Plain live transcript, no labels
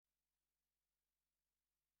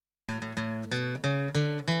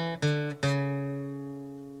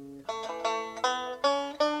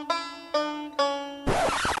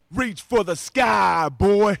reach for the sky,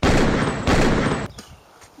 boy.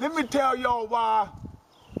 Let me tell y'all why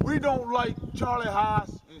we don't like Charlie Haas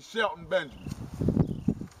and Shelton Benjamin.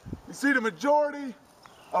 You see, the majority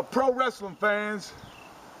of pro wrestling fans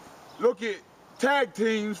look at tag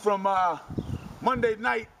teams from Monday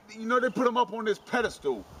night. You know, they put them up on this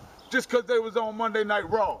pedestal just because they was on Monday Night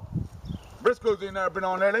Raw. Briscoe's ain't never been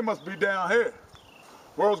on there. They must be down here.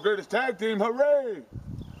 World's greatest tag team, hooray!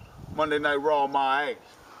 Monday Night Raw, my ass.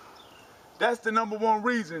 That's the #1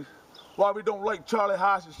 reason why we don't like Charlie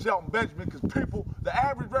Haas and Shelton Benjamin, because people, the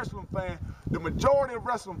average wrestling fan, the majority of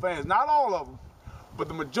wrestling fans, not all of them, but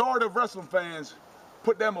the majority of wrestling fans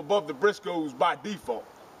put them above the Briscoes by default.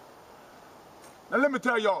 Now let me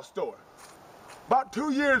tell y'all a story. About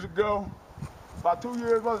 2 years ago, about 2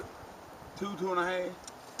 years, was it? Two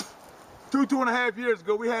and a half years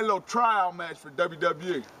ago, we had a little trial match for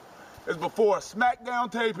WWE. It was before a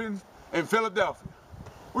SmackDown taping in Philadelphia.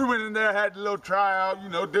 We went in there, had a little tryout, you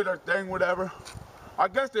know, did our thing, whatever. I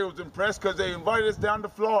guess they was impressed because they invited us down to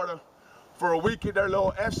Florida for a week at their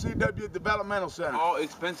little FCW developmental center. All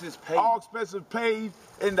expenses paid. All expenses paid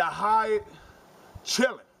in the Hyatt,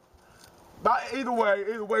 chilling. But either way,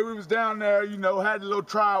 we was down there, you know, had a little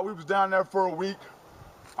trial. We was down there for a week.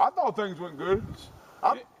 I thought things went good.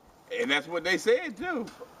 And that's what they said too.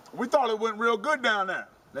 We thought it went real good down there.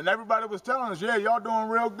 Then everybody was telling us, yeah, y'all doing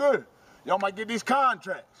real good. Y'all might get these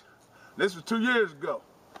contracts. This was 2 years ago.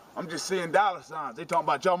 I'm just seeing dollar signs. They talking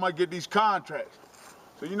about y'all might get these contracts.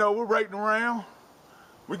 So, you know, we're waiting around.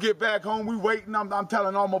 We get back home, we waiting. I'm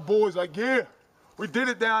telling all my boys, like, yeah, we did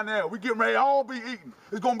it down there. We getting ready to all be eating.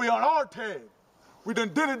 It's gonna be on our tag. We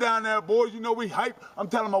done did it down there, boys. You know, we hype. I'm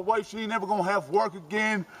telling my wife she ain't never gonna have work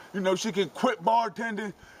again. You know, she can quit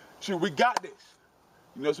bartending. We got this.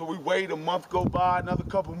 You know, so we wait, a month go by, another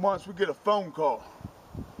couple months, we get a phone call.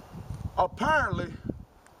 Apparently,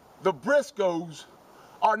 the Briscoes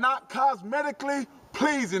are not cosmetically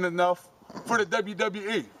pleasing enough for the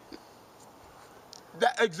WWE.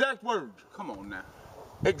 That exact words. Come on now.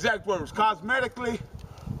 Exact words, cosmetically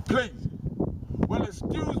pleasing. Well,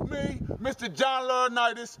 excuse me, Mr. John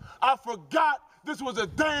Laurinaitis, I forgot this was a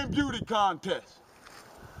damn beauty contest.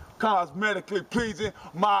 Cosmetically pleasing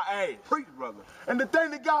my ass. Preach, brother. And the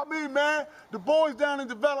thing that got me, man, the boys down in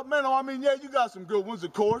developmental, I mean, yeah, you got some good ones,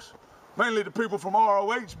 of course. Mainly the people from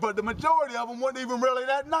ROH, but the majority of them weren't even really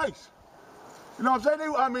that nice. You know what I'm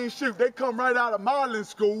saying? I mean, shoot, they come right out of modeling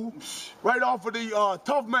school, right off of the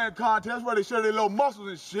Tough Man contest where they show their little muscles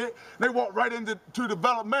and shit. They walk right into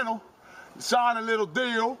developmental, sign a little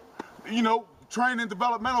deal, you know, train in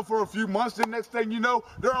developmental for a few months. The next thing you know,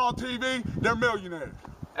 they're on TV, they're millionaires.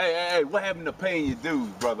 Hey, what happened to paying your dues,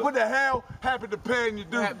 brother? What the hell happened to paying your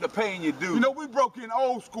dues? What happened to paying your dues? You know, we broke in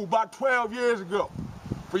old school about 12 years ago.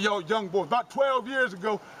 For y'all young boys, about 12 years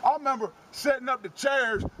ago, I remember setting up the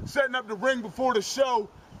chairs, setting up the ring before the show,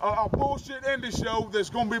 a bullshit indie show that's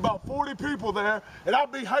gonna be about 40 people there, and I'll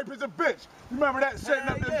be hype as a bitch. You remember that, setting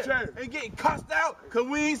up them chairs? And getting cussed out because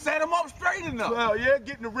we ain't set them up straight enough. Well, yeah,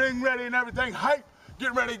 getting the ring ready and everything, hype,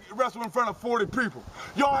 getting ready to wrestle in front of 40 people.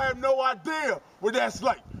 Y'all have no idea what that's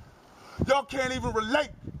like. Y'all can't even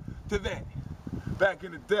relate to that. Back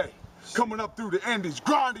in the day, coming up through the indies,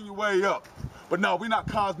 grinding your way up. But no, we're not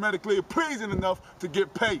cosmetically pleasing enough to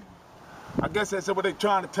get paid. I guess that's what they're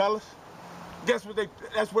trying to tell us. That's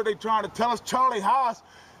what they're trying to tell us. Charlie Haas,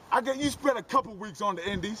 I guess you spent a couple weeks on the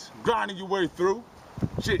indies, grinding your way through.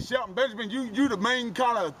 Shit, Shelton Benjamin, you the main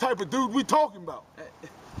kind of type of dude we talking about.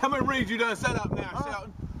 How many rings you done set up now,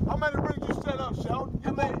 Shelton? How many rings you set up, Shelton?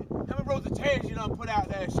 How many rows of chairs you done put out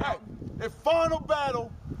there, Shelton? If Final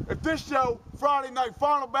Battle, if this show, Friday Night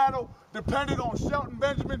Final Battle, depended on Shelton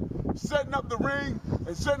Benjamin setting up the ring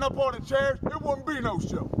and setting up all the chairs, it wouldn't be no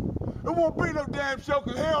show. It won't be no damn show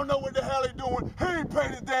because he don't know what the hell he doing. He ain't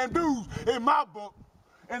paid his damn dues in my book.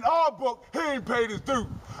 In our book, he ain't paid his dues.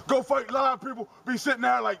 Go Fight Live people be sitting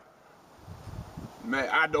there like, man,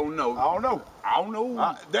 I don't know. I don't know. I don't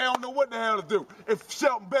know. They don't know what the hell to do. If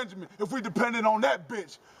Shelton Benjamin, if we depended on that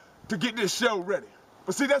bitch to get this show ready.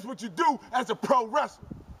 But see, that's what you do as a pro wrestler.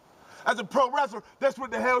 As a pro wrestler, that's what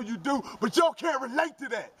the hell you do. But y'all can't relate to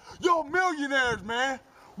that. Y'all millionaires, man.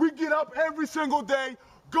 We get up every single day,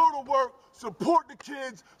 go to work, support the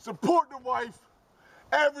kids, support the wife.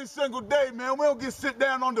 Every single day, man. We don't get sit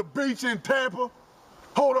down on the beach in Tampa,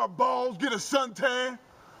 hold our balls, get a suntan,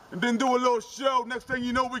 and then do a little show. Next thing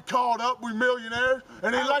you know, we called up, we millionaires,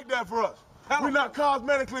 and they like that for us. We're not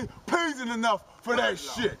cosmetically pleasing enough for that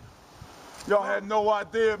shit. Y'all had no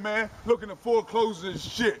idea, man. Looking at foreclosures and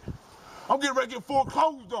shit. I'm getting ready to get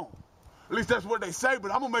foreclosed on. At least that's what they say,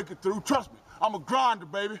 but I'm gonna make it through. Trust me, I'm a grinder,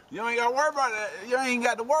 baby. You ain't got to worry about that. You ain't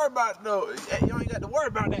got to worry about though. You ain't got to worry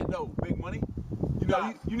about that though. Big money. You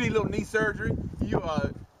know, you need a little knee surgery. You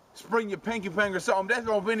spring your pinky finger or something. That's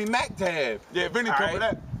on Vinnie Mac tab. Yeah, Vinnie covered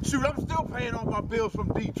that. Shoot, I'm still paying off my bills from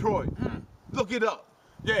Detroit. Look it up.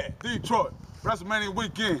 Yeah, Detroit. WrestleMania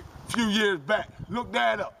weekend, a few years back. Look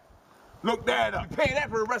that up. Look that up. You paying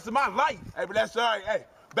that for the rest of my life. Hey, but that's all right. Hey,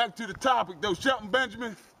 back to the topic though. Shelton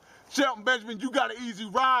Benjamin, you got an easy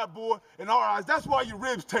ride, boy. In our eyes, that's why your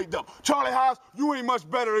ribs taped up. Charlie Haas, you ain't much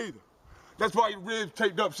better either. That's why your ribs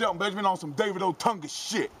taped up, Shelton Benjamin, on some David Otunga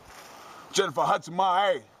shit. Jennifer Hudson,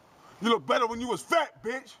 my ass. You look better when you was fat,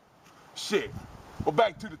 bitch. Shit. But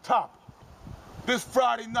back to the topic. This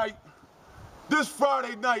Friday night,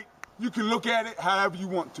 you can look at it however you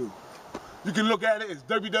want to. You can look at it as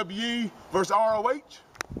WWE versus ROH.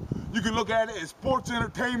 You can look at it as sports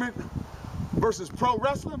entertainment versus pro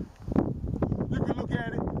wrestling. You can look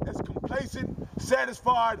at it as complacent,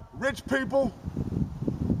 satisfied rich people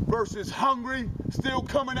versus hungry, still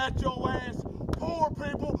coming at your ass, poor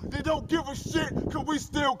people that don't give a shit because we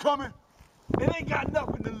still coming. It ain't got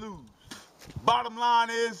nothing to lose. Bottom line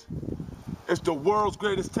is, it's the world's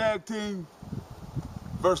greatest tag team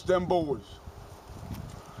versus them boys.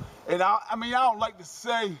 And I don't like to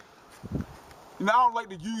say, I don't like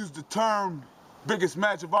to use the term biggest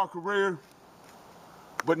match of our career,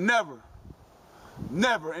 but never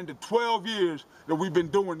in the 12 years that we've been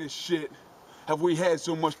doing this shit have we had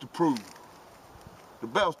so much to prove. The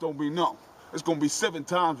belts don't mean nothing. It's gonna be 7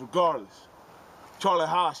 times regardless. Charlie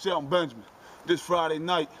Haas, Shelton Benjamin. This Friday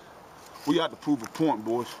night, we got to prove a point,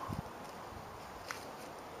 boys.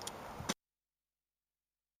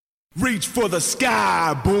 Reach for the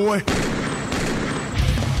sky, boy.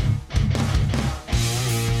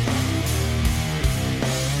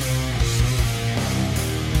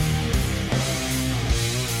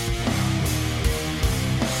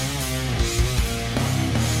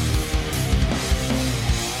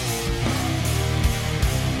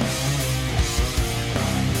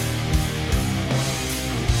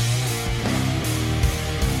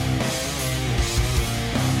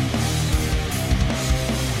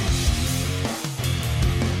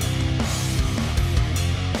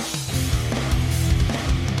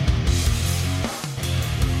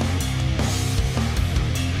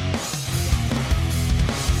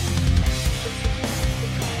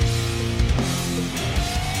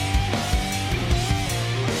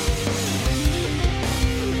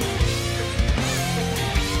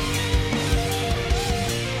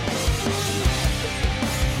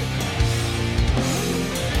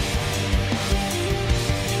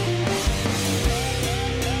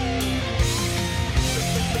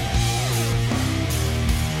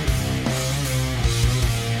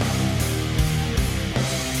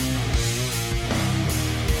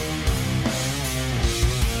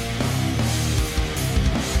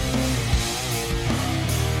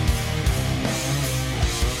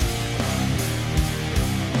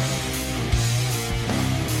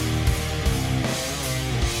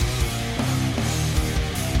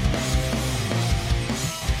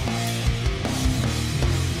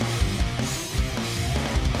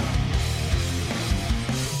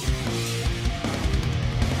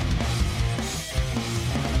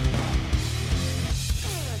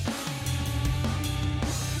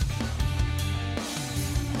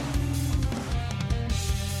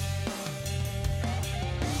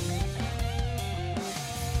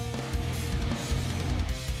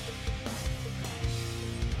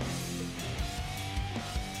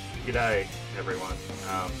 G'day, everyone.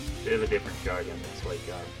 Bit of a different show again this week.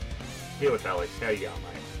 Here with Alex. How you going,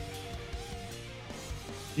 mate?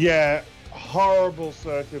 Yeah, horrible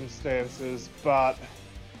circumstances, but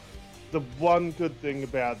the one good thing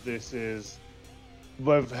about this is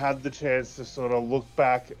we've had the chance to sort of look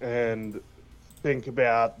back and think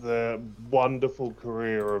about the wonderful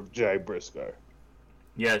career of Jay Briscoe.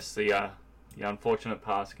 Yes, the unfortunate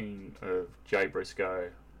passing of Jay Briscoe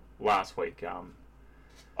last week.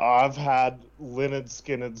 I've had Lynyrd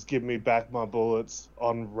Skynyrd's Give Me Back My Bullets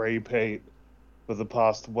on repeat for the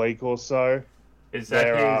past week or so. Is that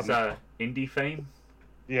his indie theme?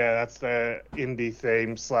 Yeah, that's their indie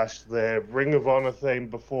theme / their Ring of Honor theme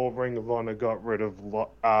before Ring of Honor got rid of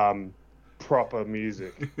proper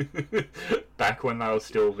music. Back when they were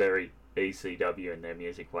still very ECW in their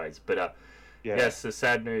music ways. But yes, the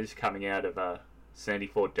sad news coming out of Sandy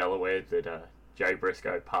Fort, Delaware, that Jay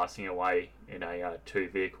Briscoe passing away in a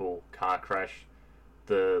 2-vehicle car crash.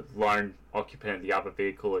 The lone occupant of the other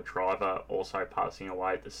vehicle, a driver, also passing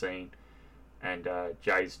away at the scene, and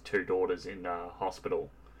Jay's 2 daughters in hospital.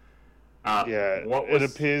 It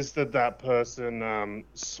appears that person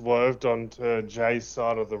swerved onto Jay's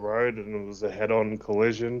side of the road and it was a head-on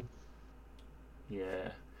collision. Yeah.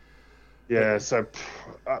 Yeah, so,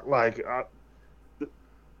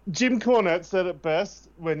 Jim Cornette said it best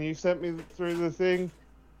when you sent me through the thing,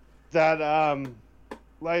 that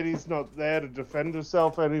lady's not there to defend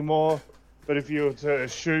herself anymore, but if you were to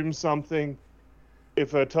assume something,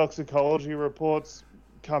 if her toxicology reports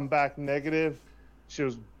come back negative, she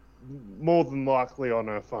was more than likely on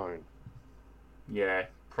her phone. Yeah,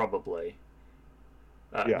 probably.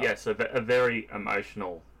 Yes, a very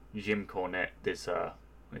emotional Jim Cornette this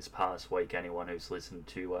past week. Anyone who's listened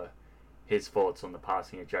to his thoughts on the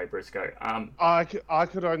passing of Jay Briscoe. I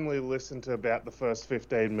could only listen to about the first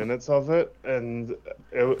 15 minutes of it, and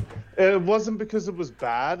it wasn't because it was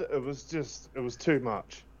bad. It was too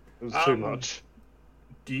much. It was too much.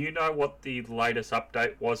 Do you know what the latest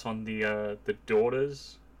update was on the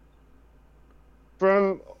daughters?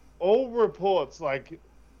 From all reports, like,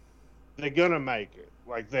 they're gonna make it.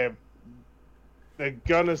 Like, they're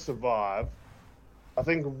gonna survive. I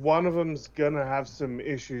think one of them's gonna have some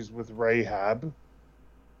issues with rehab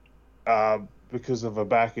because of a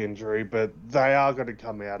back injury, but they are gonna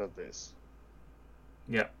come out of this.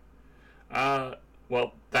 Yeah.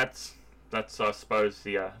 Well, that's I suppose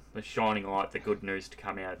the shining light, the good news to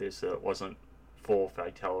come out of this. That it wasn't 4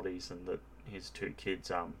 fatalities and that his 2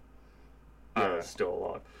 kids are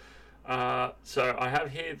still alive. So I have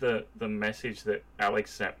here the message that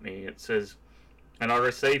Alex sent me. It says, and I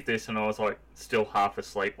received this and I was like still half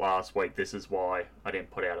asleep last week. This is why I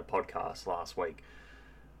didn't put out a podcast last week.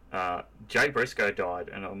 Jay Briscoe died,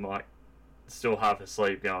 and I'm like still half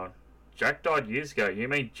asleep going, Jack died years ago. You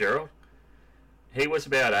mean Gerald? He was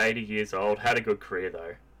about 80 years old, had a good career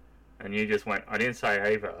though. And you just went, I didn't say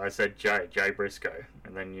Ava, I said Jay Briscoe.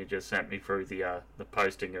 And then you just sent me through the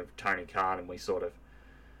posting of Tony Khan, and we sort of,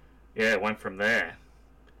 went from there.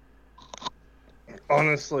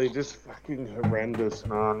 Honestly, just fucking horrendous,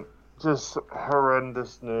 man. Just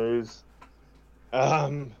horrendous news.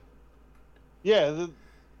 And you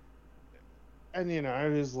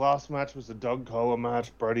know, his last match was a dog collar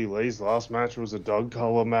match. Brody Lee's last match was a dog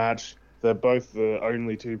collar match. They're both the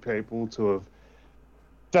only 2 people to have...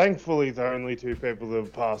 Thankfully, the only 2 people that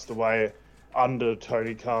have passed away under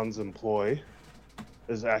Tony Khan's employ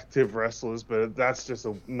as active wrestlers, but that's just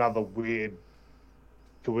another weird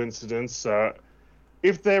coincidence. So,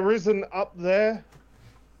 if there is an up there,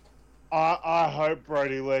 I hope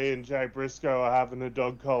Brody Lee and Jay Briscoe are having a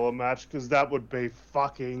dog collar match, because that would be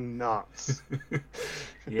fucking nuts.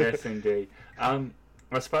 Yes, indeed. I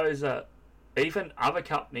suppose even other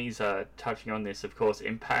companies are touching on this. Of course,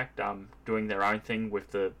 Impact doing their own thing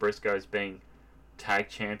with the Briscoes being tag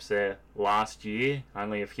champs there last year,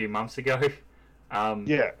 only a few months ago. And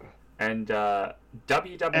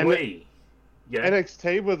WWE.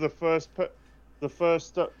 NXT were the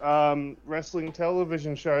first wrestling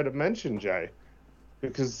television show to mention Jay,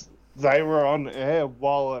 because they were on air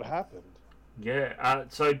while it happened. Yeah.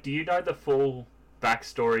 So do you know the full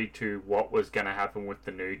backstory to what was going to happen with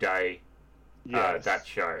the New Day? Yes. That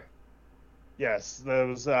show. Yes, there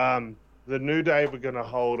was the New Day were going to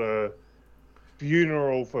hold a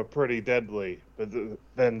funeral for Pretty Deadly, but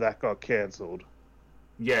then that got cancelled.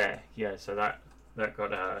 Yeah. So that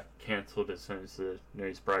got cancelled as soon as the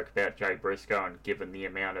news broke about Jay Briscoe, and given the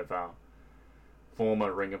amount of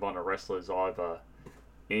former Ring of Honor wrestlers either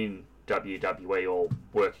in WWE or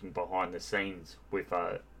working behind the scenes with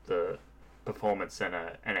the Performance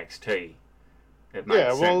Center NXT.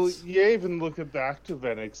 Sense. You even look at the active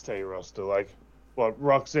NXT roster, like,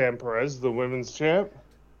 Roxanne Perez, the women's champ?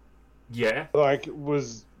 Yeah. Like,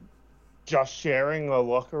 was just sharing a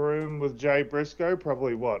locker room with Jay Briscoe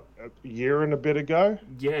probably, a year and a bit ago?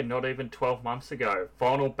 Yeah, not even 12 months ago.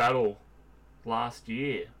 Final Battle last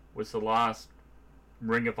year was the last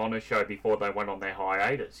Ring of Honor show before they went on their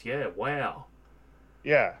hiatus. Yeah, wow.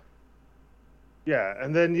 Yeah. Yeah,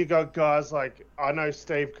 and then you got guys like, I know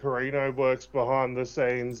Steve Corino works behind the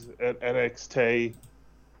scenes at NXT.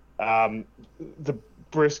 The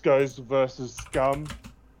Briscoes versus Scum.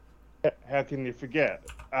 How can you forget?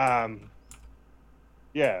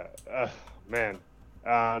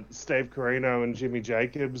 Steve Corino and Jimmy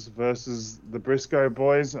Jacobs versus the Briscoe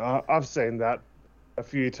boys. I've seen that a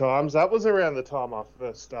few times. That was around the time I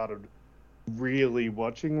first started really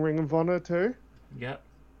watching Ring of Honor too. Yep.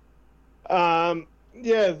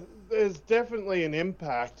 There's definitely an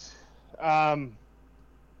impact on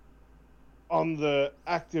the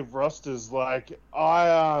active rosters. Like,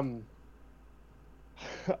 I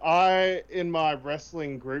in my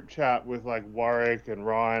wrestling group chat with like Warwick and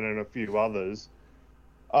Ryan and a few others,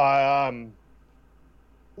 I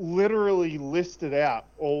literally listed out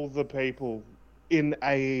all the people in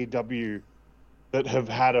AEW that have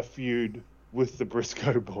had a feud with the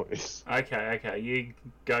Briscoe boys. Okay. You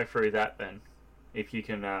go through that then, if you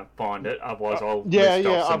can find it. Otherwise, I'll Yeah, list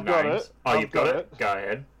off some I've got names. it. Oh, I've you've got it? Go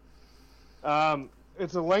ahead.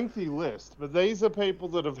 It's a lengthy list, but these are people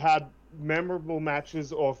that have had memorable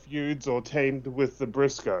matches or feuds or teamed with the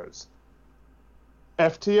Briscoes.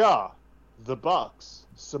 FTR, The Bucks,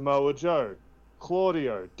 Samoa Joe,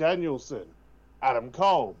 Claudio, Danielson, Adam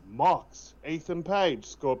Cole, Mox, Ethan Page,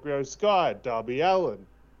 Scorpio Sky, Darby Allin,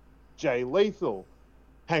 Jay Lethal,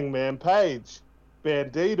 Hangman Page,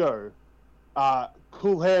 Bandito,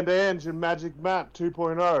 Cool Hand Ange and Magic Matt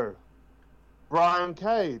 2.0, Brian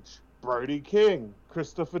Cage, Brody King,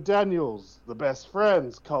 Christopher Daniels, The Best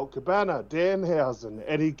Friends, Colt Cabana, Danhausen,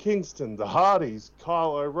 Eddie Kingston, The Hardys,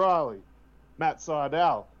 Kyle O'Reilly, Matt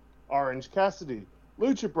Sydal, Orange Cassidy,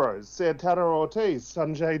 Lucha Bros, Santana Ortiz,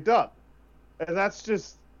 Sanjay Dutt. And that's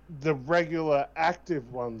just the regular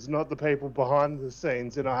active ones, not the people behind the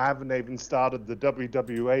scenes, and I haven't even started the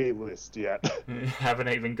WWE list yet. Haven't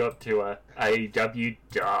even got to AEW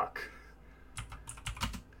Dark.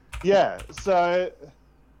 Yeah, so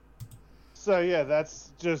yeah,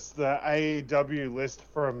 that's just the AEW list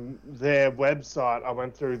from their website. I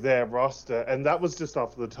went through their roster, and that was just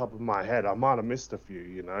off the top of my head. I might have missed a few,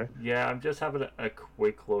 you know. Yeah, I'm just having a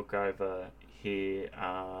quick look over here.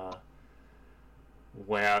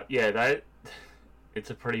 Wow, yeah, it's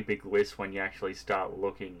a pretty big list when you actually start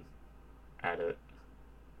looking at it.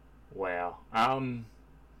 Wow.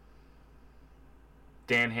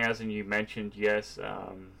 Danhausen, you mentioned, yes.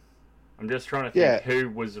 I'm just trying to think who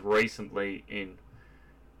was recently in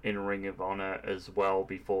Ring of Honor as well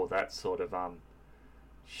before that sort of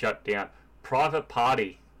shut down. Private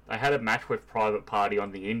Party. They had a match with Private Party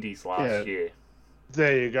on the Indies last year.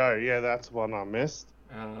 There you go. Yeah, that's one I missed.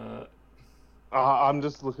 I'm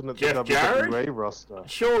just looking at Jeff the WWE Jarrett? roster.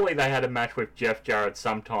 Surely they had a match with Jeff Jarrett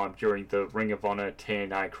sometime during the Ring of Honor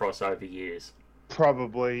TNA crossover years.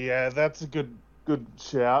 Probably, yeah. That's a good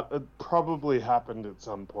shout. It probably happened at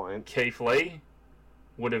some point. Keith Lee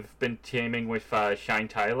would have been teaming with Shane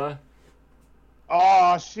Taylor.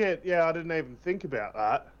 Oh, shit. Yeah, I didn't even think about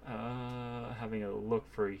that. Having a look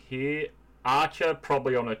through here. Archer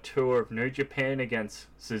probably on a tour of New Japan against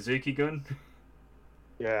Suzuki-gun.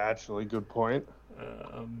 Yeah, actually, good point.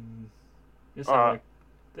 There's a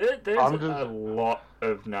lot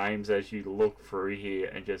of names as you look through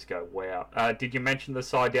here and just go, wow. Did you mention the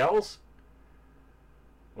Seidels?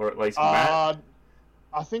 Or at least Matt?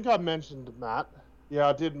 I think I mentioned Matt. Yeah,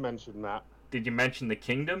 I did mention Matt. Did you mention the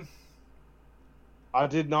Kingdom? I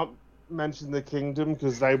did not mention the Kingdom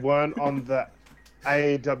because they weren't on the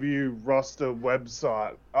AEW roster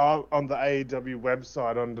website. On the AEW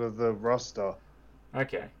website under the roster.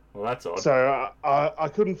 Okay, well that's odd. So I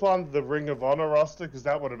couldn't find the Ring of Honor roster because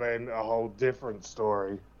that would have been a whole different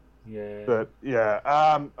story. Yeah. But yeah,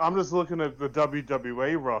 I'm just looking at the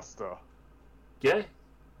WWE roster. Yeah.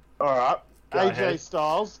 All right. Go AJ ahead.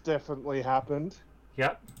 Styles definitely happened.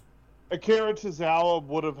 Yep. Akira Tozawa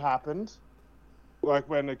would have happened, like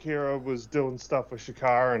when Akira was doing stuff with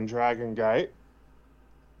Shikara and Dragon Gate.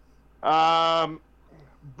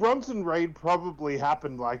 Bronson Reed probably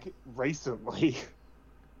happened like recently.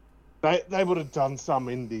 They would have done some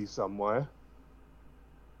indie somewhere.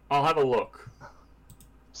 I'll have a look.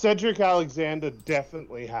 Cedric Alexander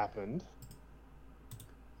definitely happened.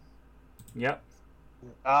 Yep.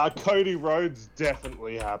 Cody Rhodes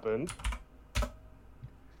definitely happened.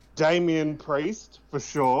 Damian Priest, for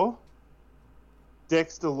sure.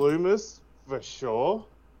 Dexter Lumis, for sure.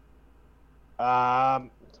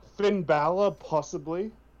 Finn Balor,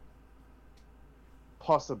 possibly.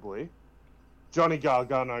 Possibly. Johnny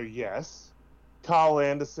Gargano, yes. Carl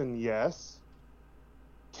Anderson, yes.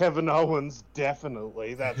 Kevin Owens,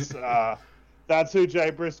 definitely. That's who Jay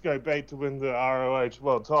Briscoe beat to win the ROH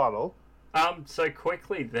World Title. So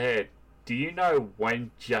quickly there, do you know when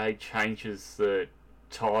Jay changes the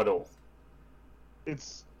title?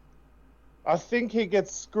 I think he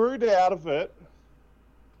gets screwed out of it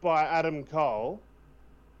by Adam Cole,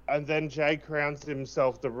 and then Jay crowns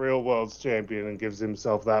himself the real world's champion and gives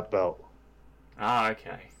himself that belt. Ah,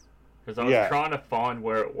 okay. Because I was trying to find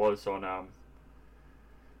where it was on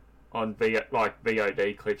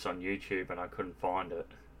VOD clips on YouTube, and I couldn't find it.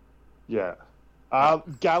 Yeah.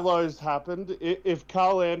 Gallows happened. If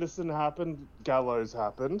Carl Anderson happened, Gallows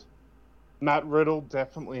happened. Matt Riddle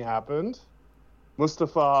definitely happened.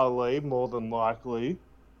 Mustafa Ali, more than likely.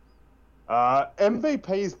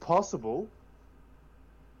 MVP is possible.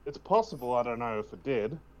 It's possible, I don't know if it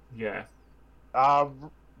did. Yeah.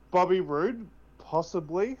 Bobby Roode,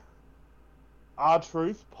 possibly.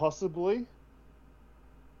 R-Truth, possibly.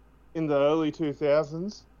 In the early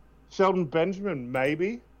 2000s. Shelton Benjamin,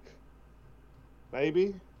 maybe.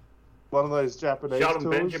 Maybe. One of those Japanese Sheldon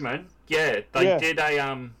tours. Benjamin. Yeah, they did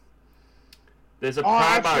a there's a promo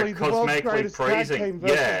actually, cosmetically pleasing.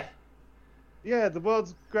 Yeah. Yeah, the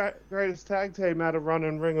world's greatest tag team had a run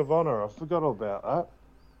in Ring of Honor. I forgot all about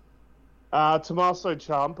that. Tommaso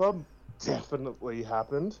Ciampa definitely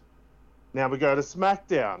happened. Now we go to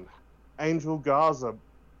SmackDown. Angel Garza.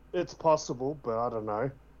 It's possible, but I don't know.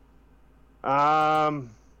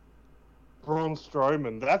 Braun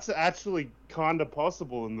Strowman. That's actually kind of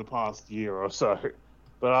possible in the past year or so,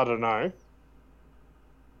 but I don't know.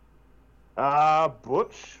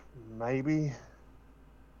 Butch, maybe.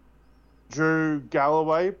 Drew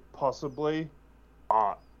Galloway, possibly.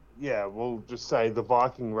 Yeah, we'll just say the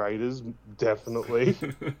Viking Raiders, definitely.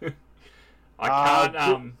 I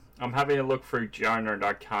can't. I'm having a look through Jonah, and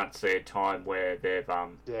I can't see a time where they've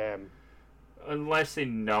Damn. Unless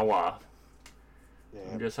in Noah.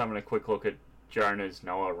 Damn. I'm just having a quick look at Jonah's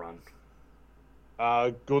Noah run.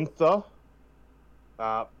 Gunther,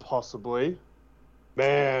 possibly.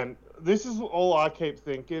 Man, this is all I keep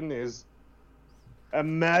thinking is,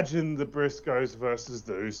 imagine the Briscoes versus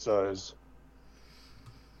the Usos.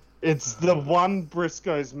 It's the one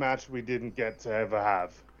Briscoes match we didn't get to ever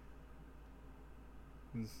have.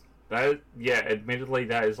 Admittedly,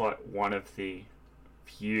 that is like one of the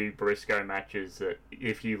few Briscoe matches that,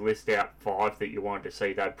 if you list out 5 that you wanted to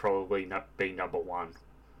see, they'd probably be number 1.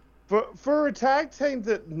 For a tag team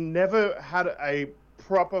that never had a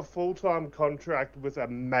proper full-time contract with a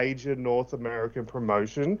major North American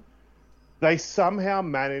promotion, they somehow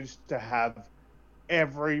managed to have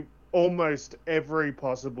almost every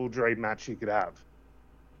possible dream match you could have.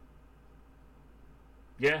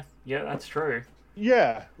 Yeah, that's true.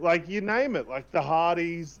 Yeah, like you name it, like the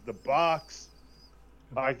Hardys, the Bucks,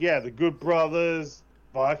 the Good Brothers,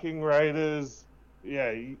 Viking Raiders.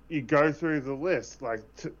 Yeah, you go through the list, like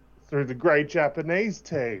through the great Japanese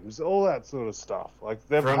teams, all that sort of stuff. Like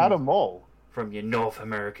they've had them all. From your North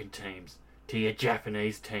American teams to your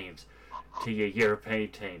Japanese teams to your European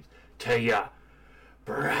teams to your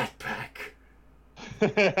Brat Pack.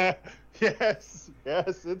 Yes,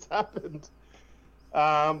 it's happened.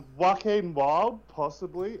 Joaquin Wild,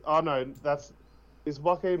 possibly. Oh no, is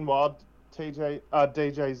Joaquin Wild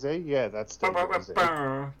DJZ? Yeah, that's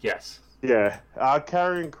DJZ. Yes. Yeah.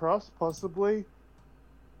 Karrion Kross, possibly.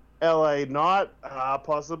 LA Knight,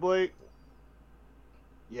 possibly.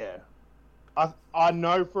 Yeah. I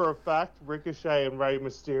know for a fact Ricochet and Rey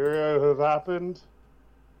Mysterio have happened.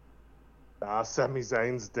 Sami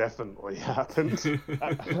Zayn's definitely happened.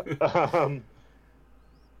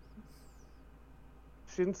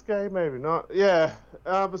 Shinsuke, maybe not. Yeah.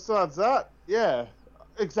 Besides that, yeah.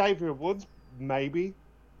 Xavier Woods, maybe.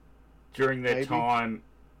 During their time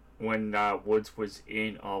when Woods was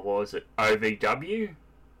in, what was it, OVW?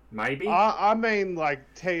 Maybe? I mean, like,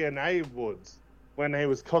 TNA Woods, when he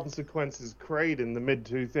was Consequences Creed in the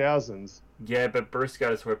mid-2000s. Yeah, but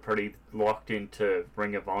Briscoes were pretty locked into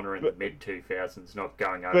Ring of Honor in the mid-2000s, not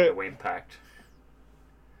going over to Impact.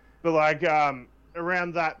 But, like,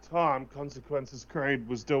 around that time, Consequences Creed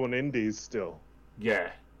was doing indies still.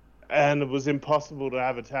 Yeah. And it was impossible to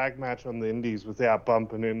have a tag match on the indies without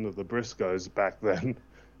bumping into the Briscoes back then.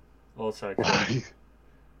 Also true.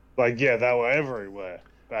 Like, they were everywhere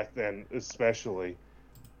back then, especially.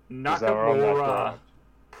 Nakamura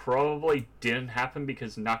probably didn't happen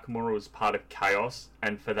because Nakamura was part of Chaos,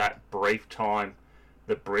 and for that brief time,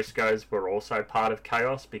 the Briscoes were also part of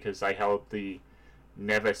Chaos because they held the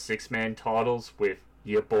Never 6-man titles with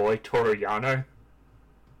your boy Toru Yano.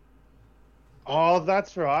 Oh,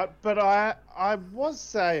 that's right. But I was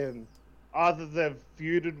saying either they've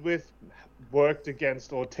feuded with, worked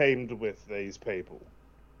against, or teamed with these people.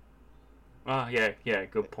 Oh, yeah,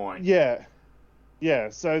 good point. Yeah,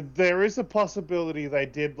 so there is a possibility they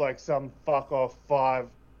did like some fuck-off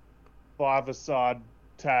five-a-side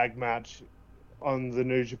tag match on the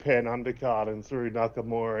New Japan undercard and threw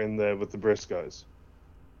Nakamura in there with the Briscoes.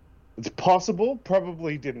 It's possible,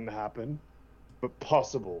 probably didn't happen, but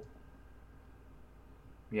possible.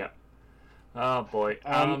 Yeah. Oh, boy.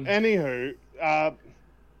 Anywho,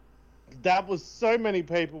 that was so many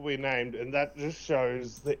people we named, and that just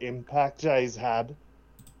shows the impact Jay's had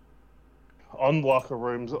on locker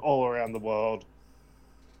rooms all around the world.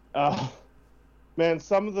 Man,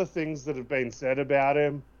 some of the things that have been said about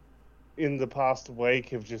him in the past week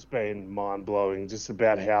have just been mind-blowing, just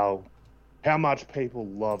about how much people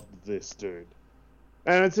loved this dude.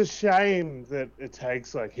 And it's a shame that it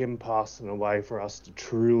takes like him passing away for us to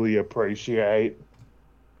truly appreciate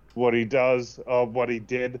what he does or what he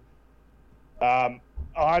did. I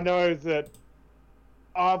know that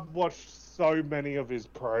I've watched so many of his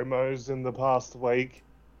promos in the past week.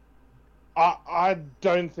 I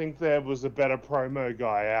don't think there was a better promo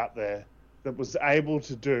guy out there that was able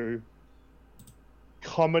to do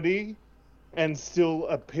comedy and still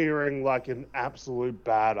appearing like an absolute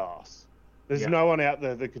badass. There's no one out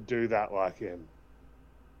there that could do that like him.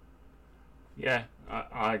 Yeah,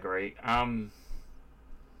 I agree.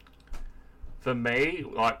 For me,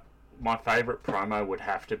 like, my favourite promo would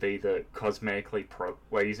have to be the cosmetically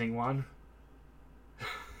pleasing one.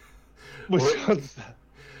 Which one's that?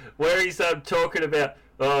 Where he's talking about,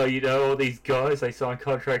 oh, you know, all these guys, they sign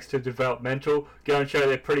contracts to developmental, go and show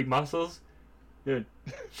their pretty muscles.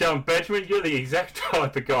 Sheldon Benjamin, you're the exact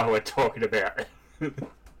type of guy we're talking about.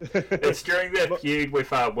 It's during their feud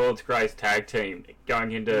with World's Greatest Tag Team,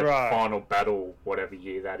 going into Final Battle, whatever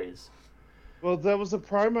year that is. Well, there was a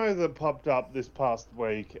promo that popped up this past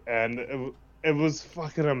week, and it was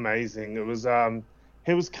fucking amazing. It was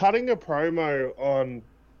he was cutting a promo on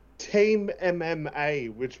Team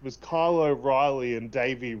MMA, which was Kyle O'Reilly and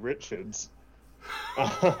Davey Richards,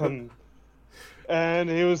 and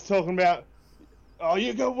he was talking about, oh,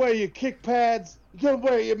 you gonna wear your kick pads, you gonna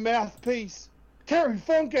wear your mouthpiece. Terry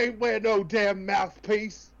Funk ain't wear no damn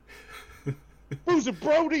mouthpiece. Bruiser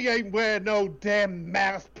Brody ain't wear no damn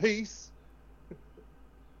mouthpiece.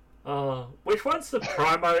 Which one's the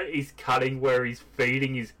promo he's cutting where he's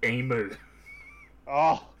feeding his emu?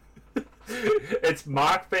 Oh. It's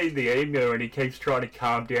Mark feeding the emu and he keeps trying to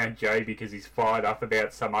calm down Jay because he's fired up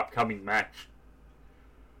about some upcoming match.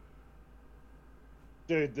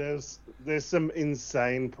 Dude, there's some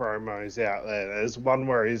insane promos out there. There's one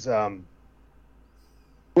where he's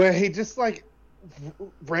where he just like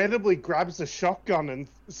randomly grabs a shotgun and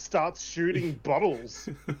starts shooting bottles.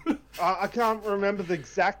 I can't remember the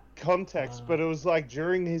exact context, but it was like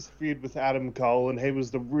during his feud with Adam Cole, and he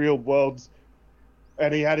was the real world's,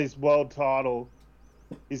 and he had his world title,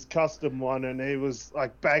 his custom one, and he was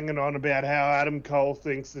like banging on about how Adam Cole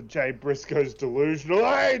thinks that Jay Briscoe's delusional.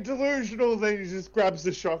 Hey, delusional! Then he just grabs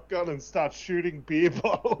the shotgun and starts shooting beer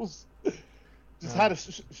bottles.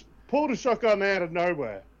 Just pulled a shotgun out of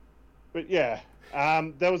nowhere. But yeah,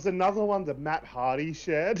 there was another one that Matt Hardy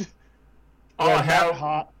shared.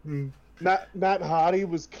 Matt Hardy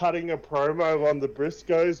was cutting a promo on the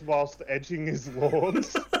Briscoes whilst edging his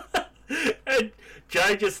lawns. And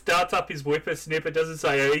Jay just starts up his whippersnipper, doesn't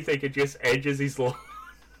say anything, and just edges his lawn.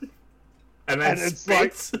 And it's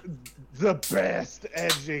spits. Like the best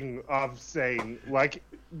edging I've seen. Like,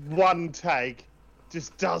 one take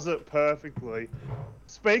just does it perfectly.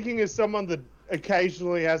 Speaking as someone that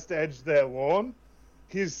occasionally has to edge their lawn,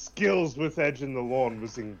 his skills with edging the lawn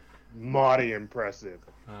was mighty impressive.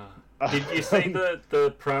 Did you see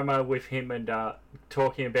the promo with him and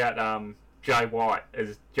talking about Jay White,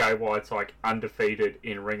 as Jay White's like undefeated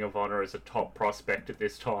in Ring of Honor as a top prospect at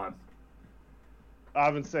this time? I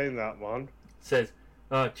haven't seen that one. Says,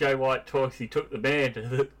 Jay White talks, he took the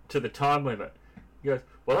man to the time limit. He goes,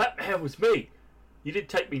 well, that man was me. You didn't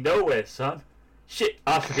take me nowhere, son. Shit,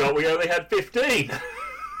 I forgot we only had 15.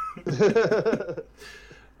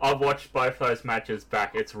 I've watched both those matches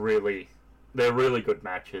back. They're really good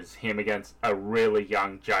matches. Him against a really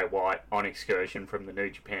young Jay White on excursion from the New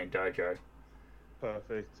Japan Dojo.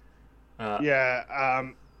 Perfect.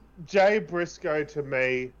 Jay Briscoe to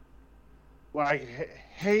me, like,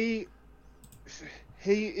 he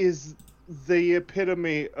is the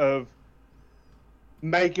epitome of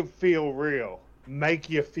make it feel real. Make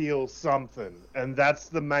you feel something. And that's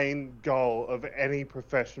the main goal of any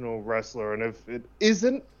professional wrestler. And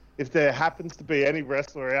if there happens to be any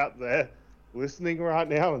wrestler out there listening right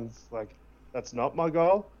now and it's like, that's not my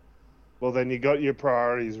goal, well, then you got your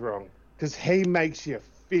priorities wrong. Because he makes you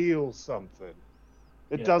feel something.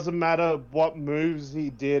 It doesn't matter what moves he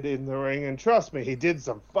did in the ring. And trust me, he did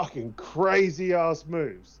some fucking crazy-ass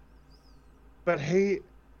moves. But he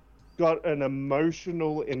got an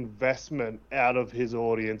emotional investment out of his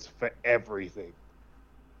audience for everything.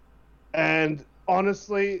 And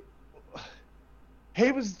honestly,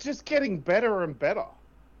 he was just getting better and better.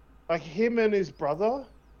 Like, him and his brother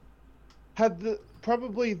had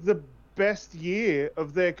probably the best year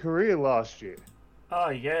of their career last year. Oh,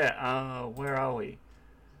 yeah. Where are we?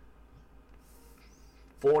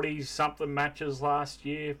 40-something matches last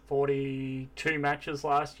year. 42 matches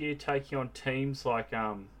last year, taking on teams like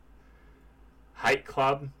Hate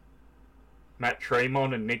Club, Matt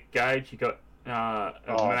Tremont and Nick Gage. You got a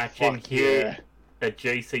match in here at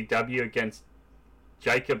GCW against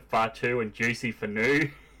Jacob Fatu and Juicy Fanu.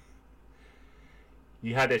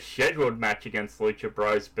 You had a scheduled match against Lucha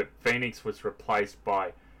Bros, but Phoenix was replaced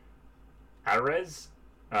by Ares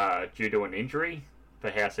due to an injury for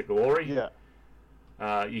House of Glory.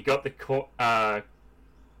 Yeah. You got the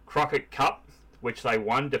Crockett Cup, which they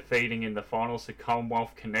won, defeating in the finals the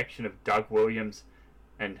Commonwealth connection of Doug Williams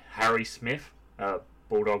and Harry Smith,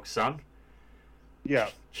 Bulldog's son. Yeah.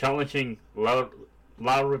 Challenging La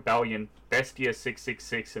Rebellion, Bestia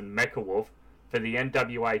 666 and Mecha Wolf for the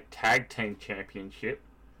NWA Tag Team Championship.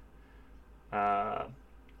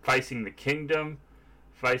 Facing the Kingdom,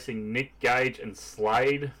 facing Nick Gage and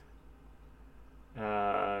Slade.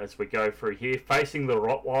 As we go through here, facing the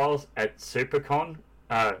Rottweilers at SuperCon,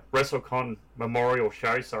 WrestleCon Memorial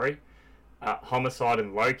Show, Homicide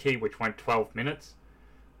and Loki, which went 12 minutes.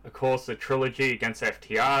 Of course, the Trilogy against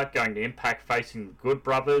FTR, going to Impact, facing the Good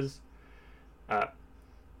Brothers,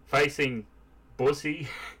 facing Bussy,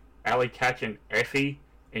 Ali Catch and Effie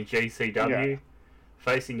in GCW,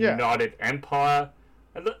 facing United Empire,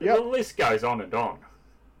 and the list goes on and on.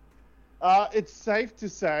 It's safe to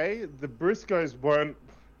say the Briscoes weren't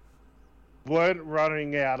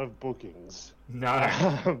running out of bookings.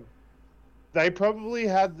 No. They probably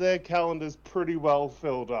had their calendars pretty well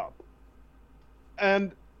filled up.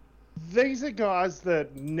 And these are guys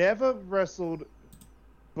that never wrestled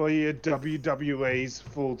for your WWE's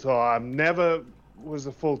full-time, never was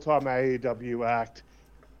a full-time AEW act,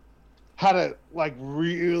 had a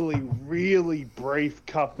really, really brief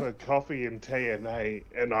cup of coffee in TNA,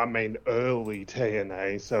 and I mean early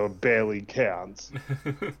TNA, so it barely counts.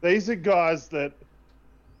 These are guys that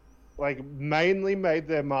mainly made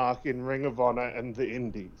their mark in Ring of Honor and the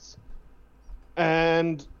Indies.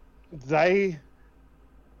 And they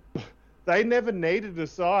never needed to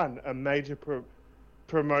sign a major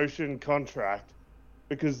promotion contract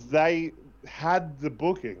because they had the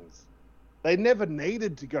bookings. They never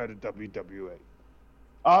needed to go to WWE.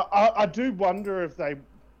 I do wonder if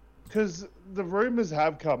because the rumors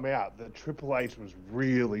have come out that Triple H was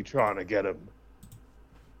really trying to get him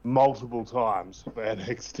multiple times for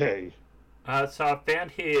NXT. So I found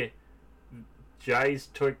here Jay's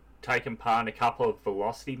taken part in a couple of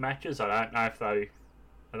Velocity matches. I don't know if are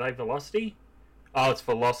they Velocity? Oh, it's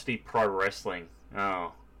Velocity Pro Wrestling.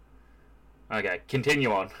 Oh. Okay,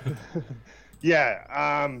 continue on.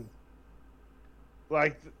 Yeah,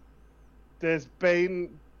 there's been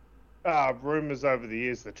rumors over the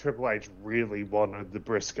years that Triple H really wanted the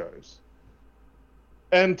Briscoes.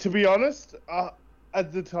 And to be honest,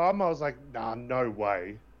 at the time I was like, nah, no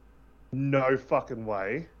way. No fucking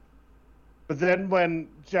way. But then when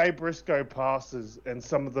Jay Briscoe passes and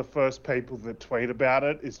some of the first people that tweet about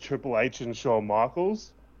it is Triple H and Shawn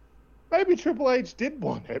Michaels, maybe Triple H did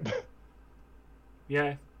want him.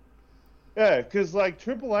 Yeah. Yeah, because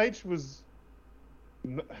Triple H was...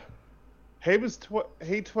 He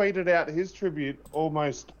tweeted out his tribute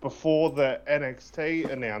almost before the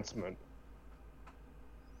NXT announcement.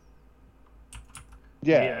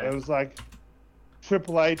 Yeah, it was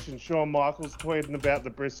Triple H and Shawn Michaels tweeting about the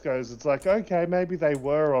Briscoes. It's okay, maybe they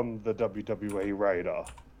were on the WWE radar.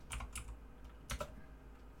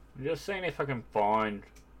 I'm just seeing if I can find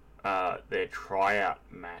their tryout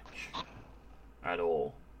match at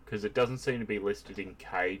all, because it doesn't seem to be listed in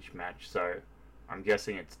cage match, so I'm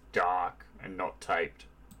guessing it's dark and not taped.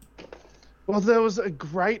 Well, there was a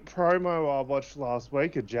great promo I watched last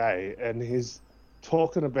week of Jay, and he's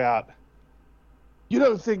talking about, you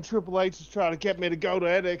don't think Triple H is trying to get me to go to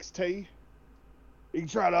NXT? He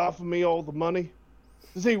tried to offer me all the money.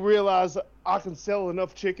 Does he realize I can sell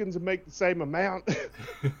enough chickens and make the same amount?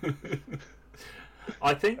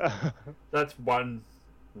 I think that's one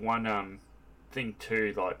thing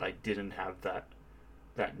too. They didn't have that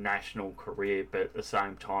national career, but at the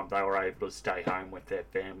same time they were able to stay home with their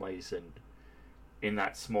families and in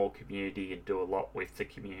that small community and do a lot with the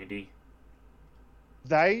community.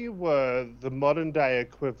 They were the modern day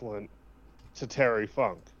equivalent to Terry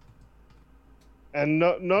Funk. And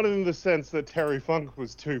not in the sense that Terry Funk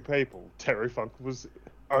was two people. Terry Funk was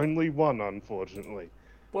only one, unfortunately.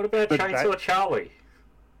 What about Chainsaw Charlie?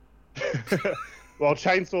 Well,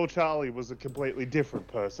 Chainsaw Charlie was a completely different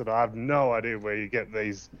person. I have no idea where you get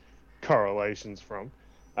these correlations from.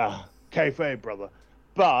 Kayfabe, brother.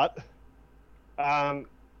 But,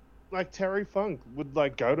 Terry Funk would,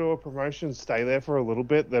 go to a promotion, stay there for a little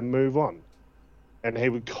bit, then move on. And he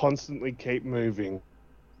would constantly keep moving.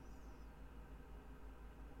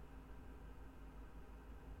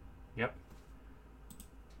 Yep.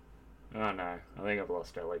 Oh, no. I think I've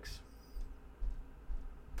lost Alex.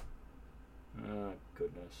 Oh,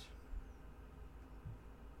 goodness.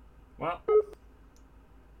 Well,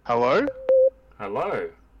 Hello? Hello?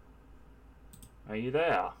 Are you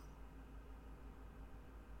there?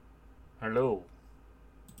 Hello?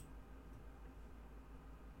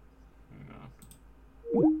 Hang on.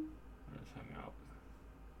 Let's hang up.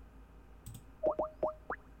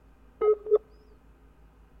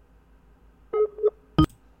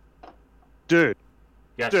 Dude.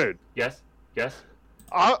 Yes. Dude. Yes. Yes.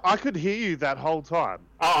 I could hear you that whole time.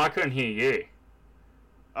 Oh, I couldn't hear you.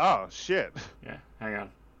 Oh, shit. Yeah, hang on.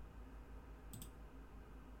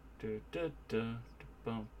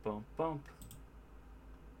 Bump, bump, bump.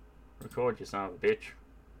 Record, you son of a bitch.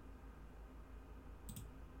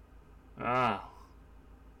 Ah.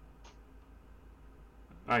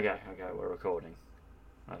 Okay, we're recording.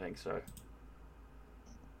 I think so.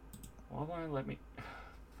 Why won't it let me...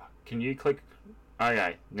 Fuck. Can you click...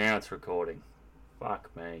 Okay, now it's recording.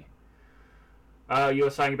 Fuck me. You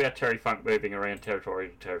were saying about Terry Funk moving around territory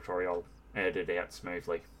to territory. I'll edit it out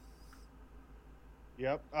smoothly.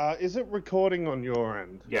 Yep. Is it recording on your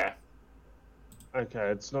end? Yeah. Okay,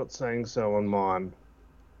 it's not saying so on mine.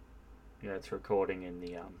 Yeah, it's recording in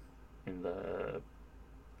the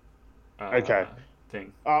Okay.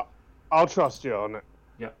 thing. I'll trust you on it.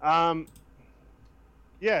 Yep.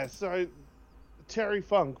 Yeah, so Terry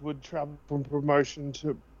Funk would travel from promotion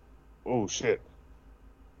to... Oh, shit.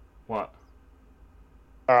 What?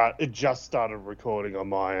 Alright, it just started recording on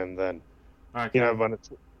my end then. Okay. You know, when it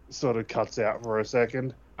sort of cuts out for a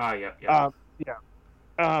second. Oh, yeah.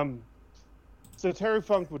 Yeah. So Terry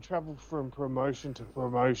Funk would travel from promotion to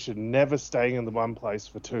promotion, never staying in the one place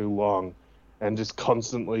for too long, and just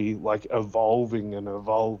constantly, like, evolving and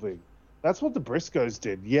evolving. That's what the Briscoes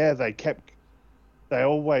did. Yeah, they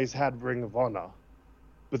always had Ring of Honor,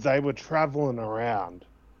 but they were traveling around.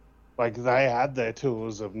 Like, they had their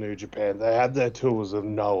tours of New Japan. They had their tours of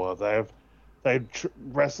Noah. They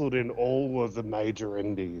wrestled in all of the major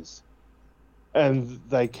indies. And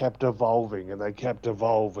they kept evolving, and they kept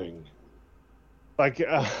evolving. Like,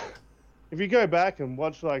 if you go back and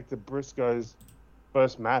watch, like, the Briscoes'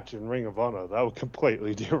 first match in Ring of Honor, they were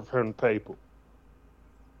completely different people.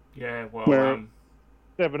 Yeah, well,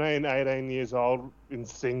 17, 18 years old, in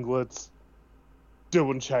singlets,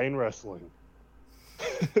 doing chain wrestling.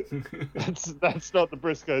 That's not the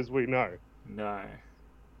Briscoes we know. No.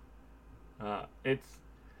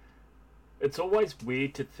 It's always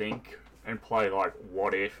weird to think and play like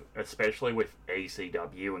what if, especially with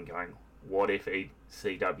ECW and going, what if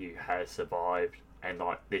ECW has survived and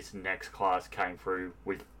like this next class came through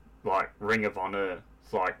with like Ring of Honor's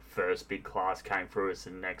like first big class came through as the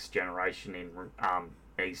next generation in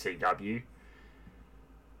ECW.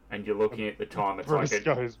 And you're looking at the time, it's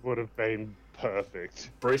Briscoes would have been perfect.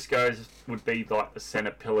 Briscoes would be like the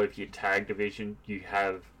centre pillar of your tag division. You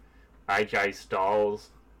have AJ Styles.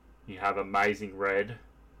 You have Amazing Red.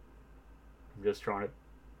 I'm just trying to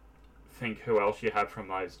think who else you have from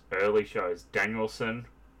those early shows. Danielson.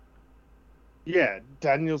 Yeah,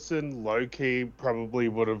 Danielson, low-key, probably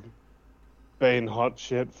would have been hot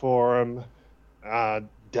shit for him.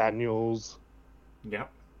 Daniels.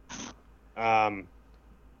 Yep.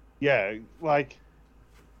 Yeah, like,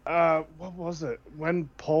 what was it? When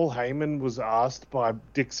Paul Heyman was asked by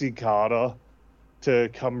Dixie Carter to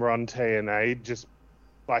come run TNA just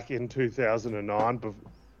like in 2009,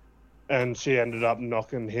 and she ended up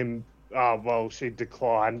knocking him. She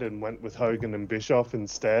declined and went with Hogan and Bischoff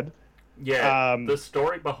instead. Yeah, the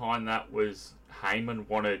story behind that was Heyman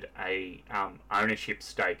wanted a ownership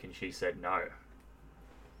stake, and she said no.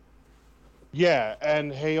 Yeah,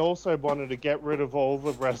 and he also wanted to get rid of all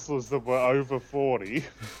the wrestlers that were over 40.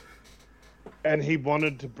 And he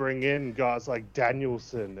wanted to bring in guys like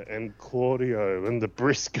Danielson and Claudio and the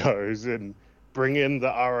Briscoes and bring in the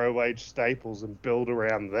ROH staples and build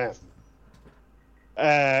around them.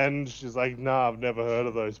 And she's like, nah, I've never heard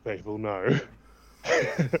of those people, no.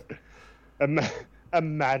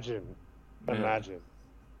 Imagine.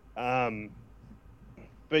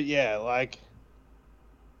 But yeah, like...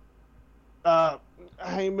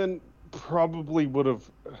 Heyman probably would have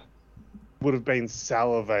been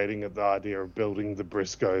salivating at the idea of building the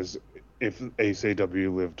Briscoes if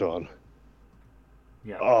ECW lived on.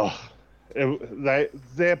 Yeah. Oh,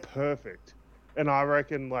 they're perfect, and I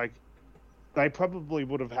reckon like they probably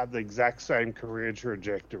would have had the exact same career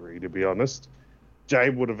trajectory. To be honest, Jay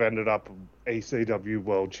would have ended up ECW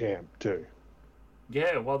world champ too.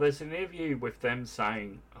 Yeah, well, there's an interview with them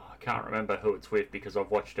saying, I can't remember who it's with because I've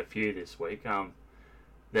watched a few this week.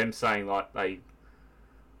 Them saying like they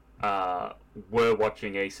were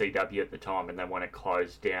watching ECW at the time, and then when it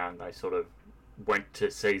closed down, they sort of went to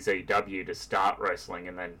CZW to start wrestling,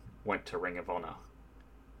 and then went to Ring of Honor.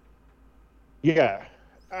 Yeah,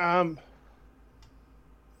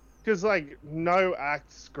 Because like no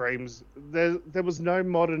act screams. There was no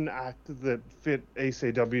modern act that fit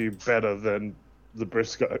ECW better than the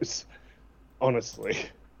Briscoes. Honestly.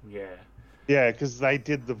 Yeah. Yeah, because they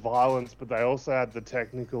did the violence, but they also had the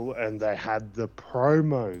technical and they had the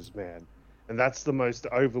promos, man. And that's the most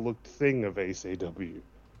overlooked thing of ECW,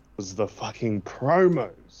 was the fucking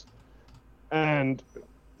promos. And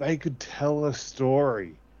they could tell a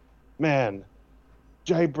story. Man,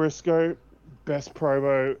 Jay Briscoe, best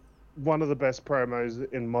promo, one of the best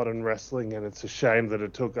promos in modern wrestling, and it's a shame that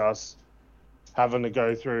it took us having to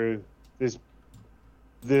go through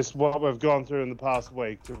this what we've gone through in the past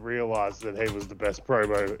week to realize that he was the best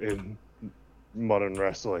promo in modern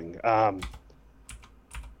wrestling.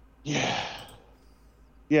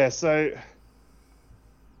 Yeah, so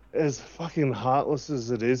as fucking heartless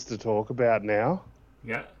as it is to talk about now,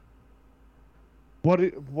 Yeah.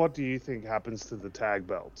 what do you think happens to the tag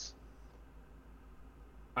belts?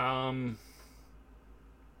 I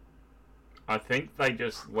think they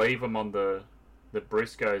just leave them on the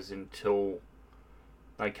Briscoes until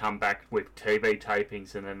they come back with TV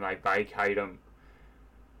tapings and then they vacate them.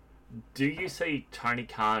 Do you see Tony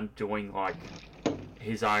Khan doing like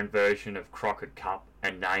his own version of Crockett Cup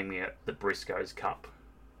and naming it the Briscoes Cup?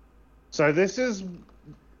 So this is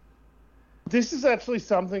actually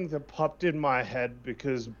something that popped in my head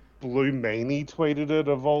because Blue Meanie tweeted it,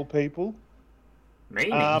 of all people.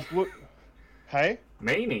 Meanie? Hey?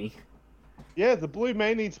 Meanie? Yeah, the Blue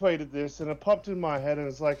Meanie tweeted this, and it popped in my head, and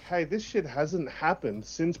it's like, hey, this shit hasn't happened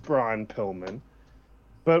since Brian Pillman.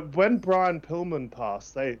 But when Brian Pillman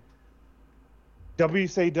passed,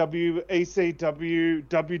 WCW, ECW,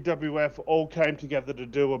 WWF all came together to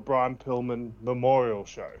do a Brian Pillman memorial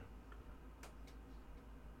show.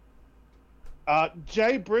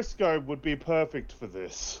 Jay Briscoe would be perfect for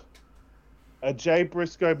this. A Jay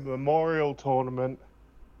Briscoe memorial tournament.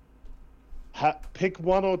 Pick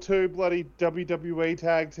one or two bloody WWE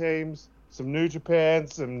tag teams, some New Japan,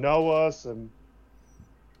 some Noah, some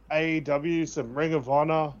AEW, some Ring of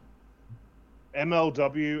Honor,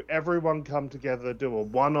 MLW. Everyone come together, do a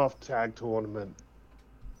one-off tag tournament.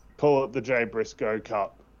 Call it the Jay Briscoe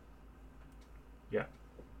Cup. Yeah.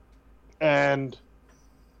 And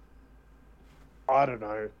I don't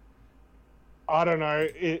know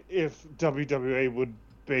if WWE would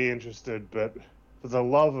be interested, but for the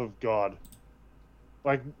love of God,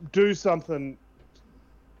 like, do something,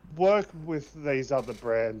 work with these other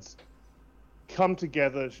brands, come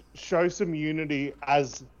together, show some unity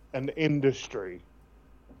as an industry,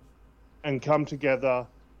 and come together,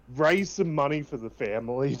 raise some money for the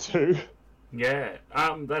family too. Yeah,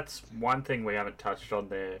 that's one thing we haven't touched on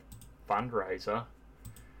their fundraiser.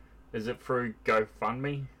 Is it through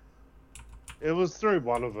GoFundMe? It was through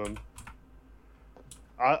one of them.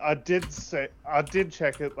 I did check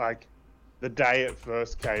it like the day it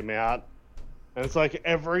first came out, and it's like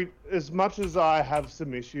as much as I have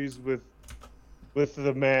some issues with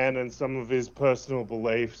the man and some of his personal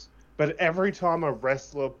beliefs, but every time a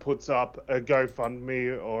wrestler puts up a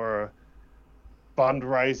GoFundMe or a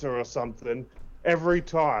fundraiser or something, every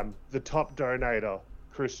time the top donator,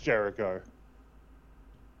 Chris Jericho.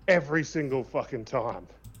 Every single fucking time.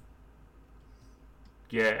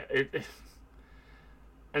 Yeah,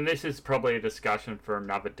 and this is probably a discussion for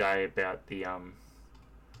another day about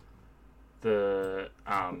the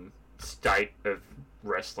state of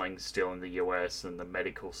wrestling still in the US and the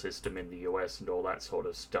medical system in the US and all that sort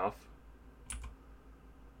of stuff.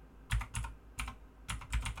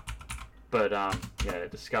 But yeah,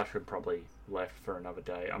 discussion probably left for another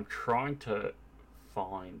day. I'm trying to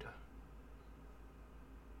find.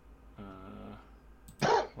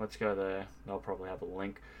 Let's go there. They'll probably have a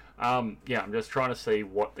link. Yeah, I'm just trying to see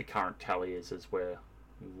what the current tally is as we're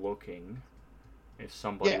looking. If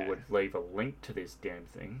somebody would leave a link to this damn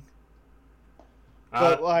thing.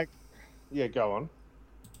 But yeah, go on.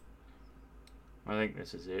 I think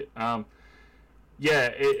this is it. Yeah,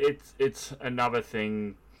 it's another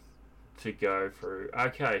thing to go through.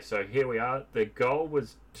 Okay, so here we are. The goal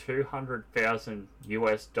was $200,000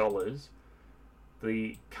 US.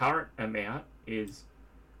 The current amount is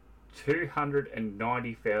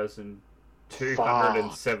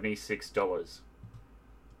 $290,276.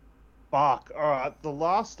 Fuck. All right. The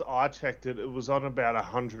last I checked it, it was on about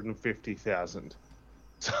 150,000.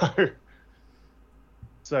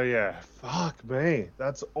 So yeah. Fuck me.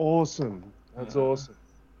 That's awesome. That's awesome.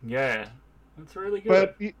 Yeah, that's really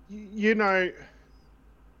good. But you know,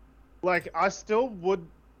 like, I still would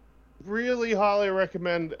really highly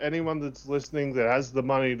recommend anyone that's listening that has the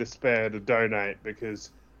money to spare to donate,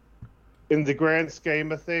 because in the grand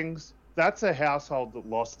scheme of things, that's a household that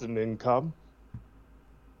lost an income,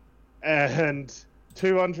 and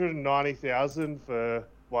 290,000 for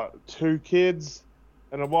what, 2 kids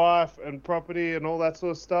and a wife and property and all that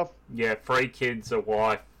sort of stuff. Yeah, 3 kids, a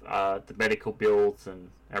wife, the medical bills and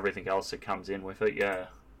everything else that comes in with it. Yeah.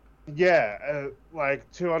 Yeah, like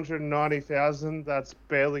 290,000. That's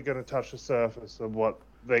barely going to touch the surface of what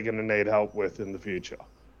they're going to need help with in the future.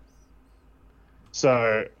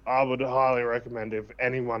 So I would highly recommend, if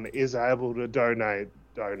anyone is able to donate.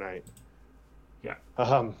 Yeah.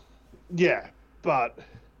 Yeah, but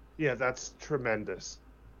yeah, that's tremendous.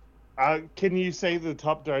 Can you see the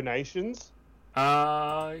top donations?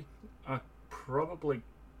 I probably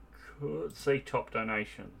could see top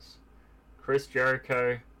donations. Chris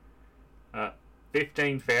Jericho,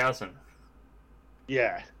 15,000.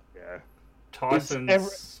 Yeah. Tyson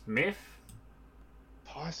Smith.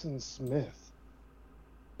 Tyson Smith.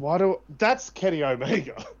 That's Kenny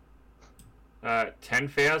Omega.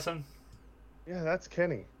 10,000. Yeah, that's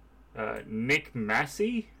Kenny. Nick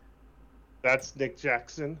Massey. That's Nick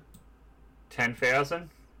Jackson. 10,000.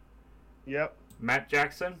 Yep. Matt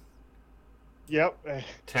Jackson. Yep.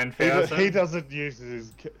 10,000. He doesn't use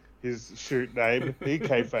his shoot name. He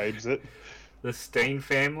kayfabes it. The Steen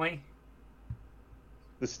family.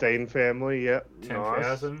 The Steen family. Yep.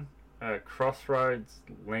 10,000. Crossroads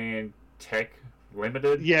Land Tech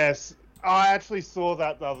Limited. Yes, I actually saw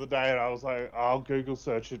that the other day, and I was like, I'll Google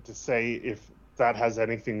search it to see if that has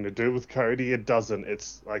anything to do with Cody. It doesn't.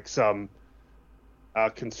 It's like some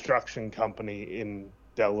construction company in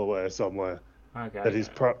Delaware somewhere that he's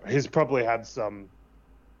probably had some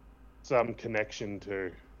connection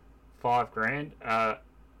to. $5,000.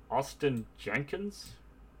 Austin Jenkins.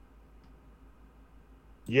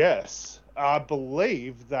 Yes, I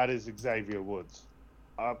believe that is Xavier Woods.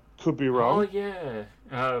 Could be wrong. Oh yeah,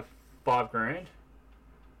 $5,000.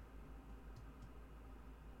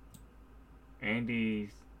 Andy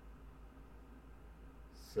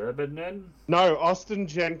Serbanen? No, Austin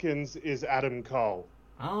Jenkins is Adam Cole.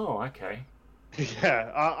 Oh, okay.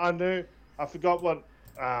 Yeah, I knew. I forgot what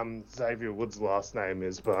Xavier Woods' last name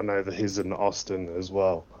is, but I know that he's in Austin as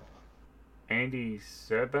well. Andy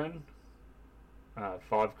Serban,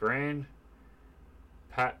 $5,000.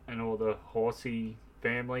 Pat and all the Horsey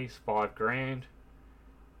families, $5,000.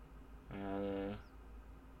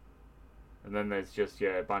 And then there's just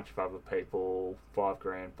a bunch of other people,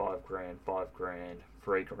 $5,000, $5,000, $5,000,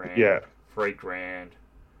 $3,000, Yeah. $3,000,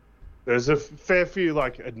 There's a fair few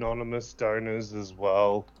like anonymous donors as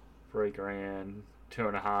well. $3,000,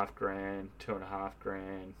 $2,500,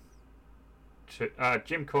 $2,500.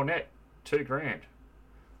 Jim Cornette, $2,000.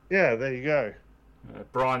 Yeah, there you go.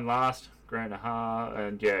 Brian Last, $1,500,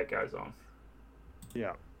 and yeah, it goes on.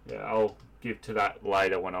 Yeah. Yeah, I'll give to that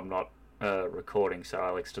later when I'm not recording, so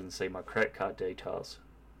Alex doesn't see my credit card details.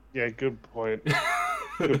 Yeah, good point.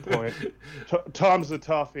 Good point. Times are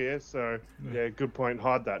tough here, so yeah, good point.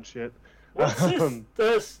 Hide that shit. What's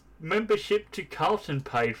this membership to Carlton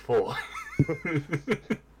paid for?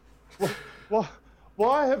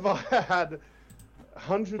 Why have I had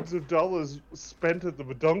hundreds of dollars spent at the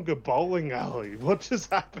Wodonga bowling alley? What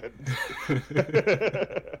just happened?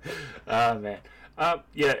 Oh man.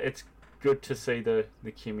 Yeah, it's good to see the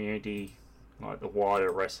community, like the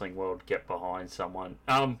wider wrestling world, get behind someone.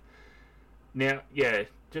 Now, yeah,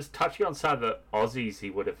 just touching on some of the Aussies he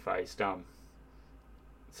would have faced.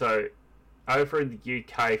 So over in the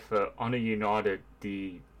UK for Honor United,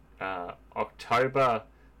 the October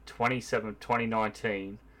 27,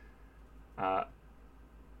 2019,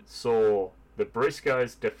 saw the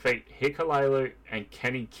Briscoes defeat Hikulelu and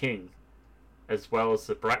Kenny King, as well as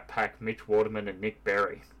the Brat Pack, Mitch Waterman and Nick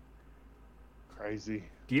Berry. Crazy.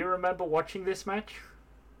 Do you remember watching this match?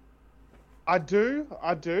 I do,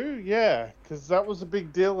 yeah, because that was a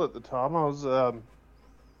big deal at the time. I was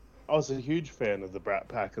a huge fan of the Brat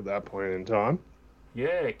Pack at that point in time. Yeah,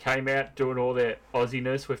 it came out doing all their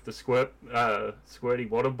Aussiness with the squirty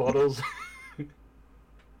water bottles.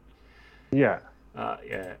 Yeah.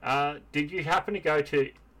 Yeah. Did you happen to go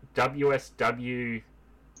to WSW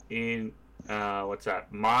in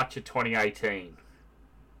March of 2018?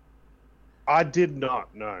 I did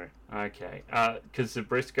not, no. Okay, because the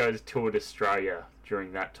Briscoes toured Australia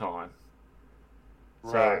during that time.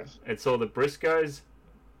 Right. So it's all the Briscoes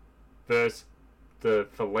versus the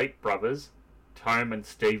Philippe brothers, Tom and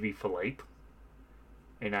Stevie Philippe,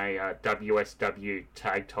 in a WSW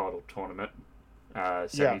tag title tournament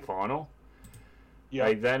semi-final. Yeah.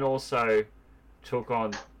 They then also took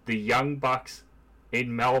on the Young Bucks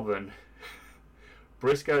in Melbourne.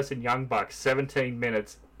 Briscoes and Young Bucks, 17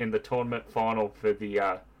 minutes in the tournament final for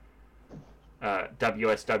the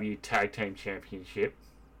WSW Tag Team Championship.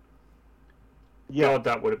 Yeah. God,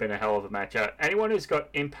 that would have been a hell of a match. Anyone who's got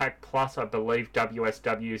Impact Plus, I believe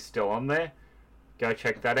WSW is still on there. Go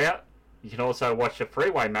check that out. You can also watch the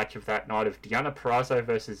three-way match of that night of Deonna Purrazzo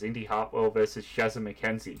versus Indy Hartwell versus Shazza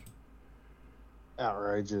McKenzie.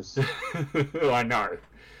 Outrageous. I know.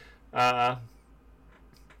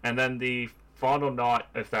 And then the final night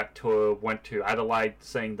of that tour went to Adelaide,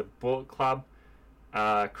 seeing the Bullet Club,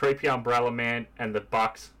 Creepy Umbrella Man, and the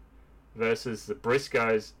Bucks versus the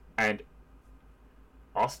Briscoes and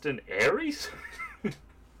Austin Aries.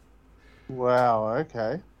 Wow.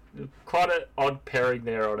 Okay. Quite an odd pairing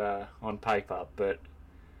there on paper, but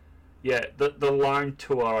yeah, the lone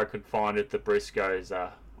tour I could find at the Briscoes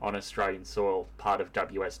on Australian soil, part of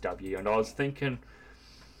WSW, and I was thinking,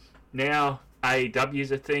 now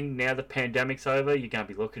AEW's a thing, now the pandemic's over, you're going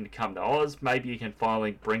to be looking to come to Oz, maybe you can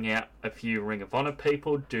finally bring out a few Ring of Honor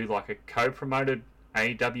people, do like a co-promoted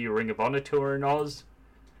AEW Ring of Honor tour in Oz.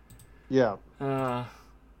 Yeah.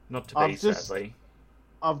 Not to be, sadly.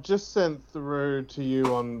 I've just sent through to you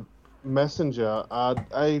on Messenger.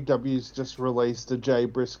 AEW's just released a Jay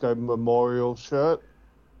Briscoe memorial shirt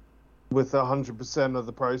with 100% of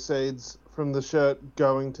the proceeds from the shirt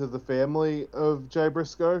going to the family of Jay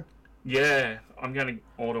Briscoe. Yeah, I'm going to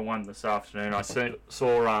order one this afternoon. I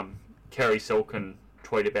saw Kerry Silken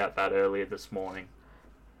tweet about that earlier this morning.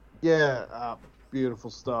 Yeah,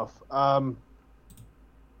 beautiful stuff. Man,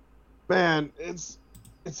 it's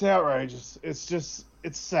outrageous.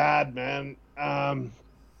 It's sad, man.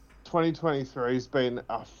 2023's been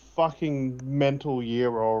a fucking mental year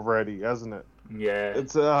already, hasn't it? Yeah.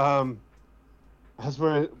 It's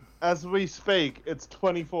as we speak, it's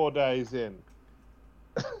 24 days in.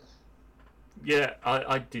 Yeah,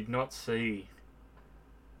 I did not see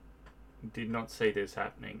this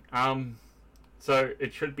happening. So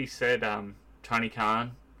it should be said, Tony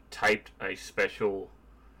Khan taped a special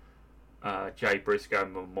Jay Briscoe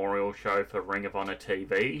memorial show for Ring of Honor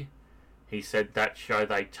TV. He said that show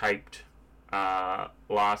they taped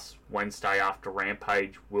last Wednesday after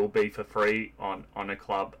Rampage will be for free on Honor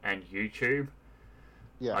Club and YouTube.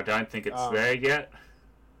 Yeah. I don't think it's there yet.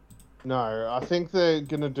 No, I think they're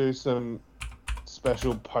going to do some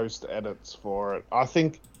special post edits for it. I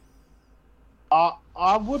think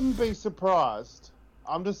I wouldn't be surprised.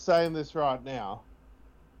 I'm just saying this right now.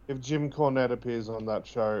 If Jim Cornette appears on that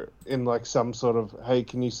show in like some sort of, hey,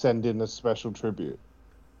 can you send in a special tribute?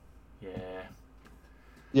 Yeah.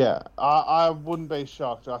 Yeah, I wouldn't be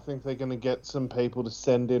shocked. I think they're going to get some people to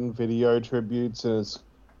send in video tributes, and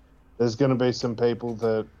there's going to be some people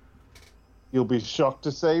that you'll be shocked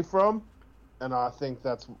to see from, and I think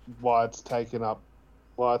that's why it's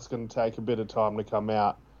going to take a bit of time to come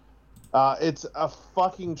out. It's a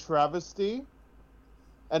fucking travesty.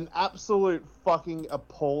 An absolute fucking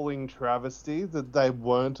appalling travesty that they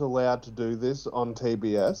weren't allowed to do this on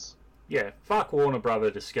TBS. Yeah, fuck Warner Brother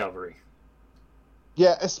Discovery.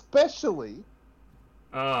 Yeah, especially...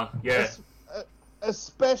 yeah.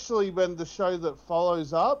 Especially when the show that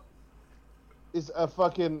follows up is a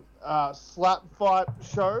fucking slap fight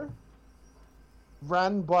show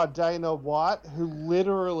ran by Dana White, who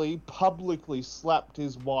literally publicly slapped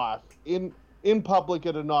his wife in public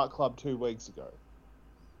at a nightclub 2 weeks ago.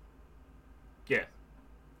 Yeah.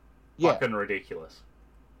 Yeah. Fucking ridiculous.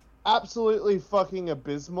 Absolutely fucking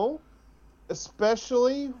abysmal.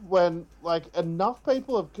 Especially when, like, enough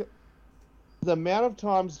people have... The amount of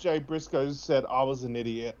times Jay Briscoe said, I was an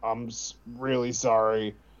idiot, I'm really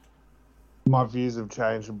sorry, my views have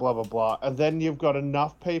changed, and blah, blah, blah. And then you've got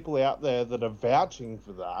enough people out there that are vouching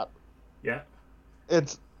for that. Yeah.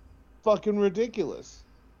 It's fucking ridiculous.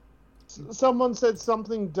 Someone said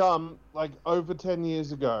something dumb, like, over 10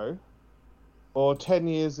 years ago, or 10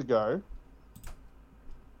 years ago,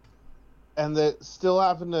 and they're still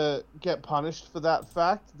having to get punished for that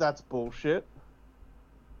fact. That's bullshit.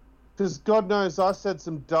 Because God knows I said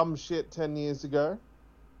some dumb shit 10 years ago.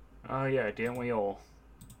 Oh, yeah, didn't we all?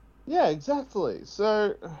 Yeah, exactly.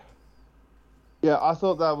 So, yeah, I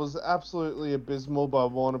thought that was absolutely abysmal by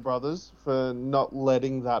Warner Brothers for not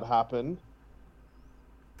letting that happen.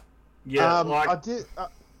 Yeah,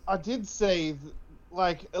 I did see...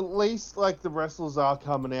 Like, at least, like, the wrestlers are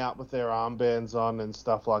coming out with their armbands on and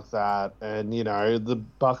stuff like that. And, you know, the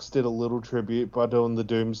Bucks did a little tribute by doing the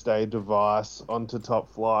Doomsday Device onto Top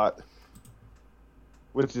Flight,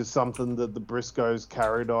 which is something that the Briscoes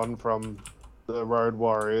carried on from the Road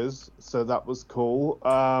Warriors. So that was cool.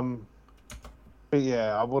 But,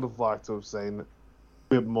 yeah, I would have liked to have seen a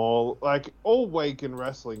bit more. Like, all week in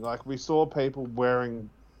wrestling, like, we saw people wearing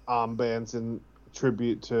armbands in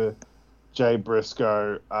tribute to Jay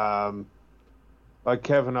Briscoe. Like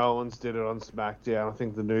Kevin Owens did it on SmackDown. I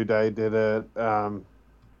think the New Day did it. Yeah,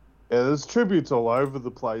 there's tributes all over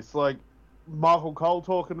the place. Like Michael Cole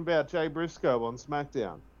talking about Jay Briscoe on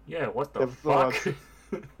SmackDown. Yeah, what the fuck?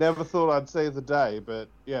 Never thought I'd see the day, but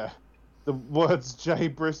yeah, the words Jay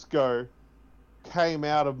Briscoe came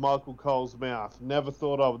out of Michael Cole's mouth. Never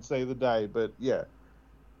thought I would see the day, but yeah.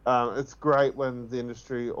 It's great when the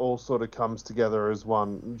industry all sort of comes together as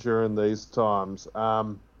one during these times.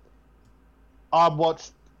 I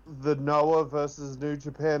watched the Noah versus New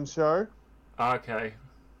Japan show. Okay.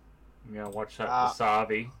 I'm going to watch that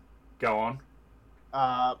Wasabi. Go on.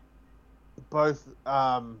 Both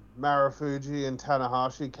Marufuji and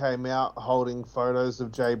Tanahashi came out holding photos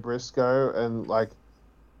of Jay Briscoe, and like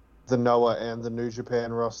the Noah and the New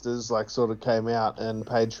Japan rosters like sort of came out and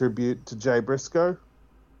paid tribute to Jay Briscoe.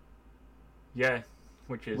 Yeah,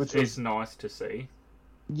 which is nice to see.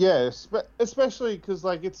 Yeah, especially because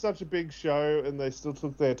like it's such a big show, and they still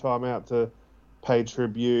took their time out to pay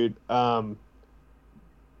tribute.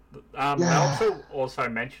 Meltzer also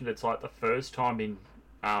mentioned it's like the first time in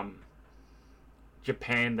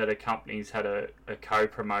Japan that a company's had a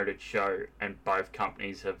co-promoted show, and both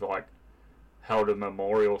companies have like held a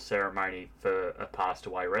memorial ceremony for a passed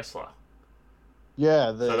away wrestler. Yeah,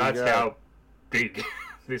 so that's how big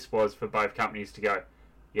this was for both companies to go,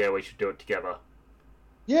 yeah, we should do it together.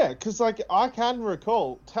 Yeah, because like I can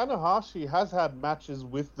recall, Tanahashi has had matches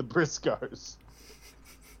with the Briscoes,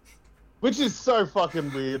 which is so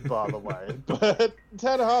fucking weird, by the way. But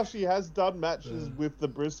Tanahashi has done matches with the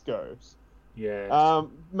Briscoes. Yeah.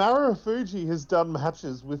 Marufuji has done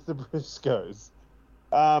matches with the Briscoes.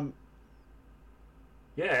 Yeah,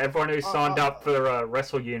 everyone who signed up for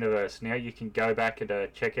Wrestle Universe, now you can go back and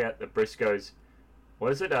check out the Briscoes.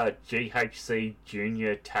 What is it? GHC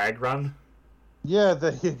Junior Tag Run? Yeah,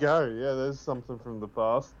 there you go. Yeah, there's something from the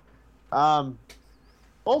past.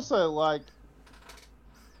 Also, like,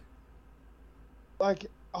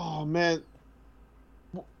 oh man,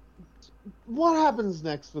 what happens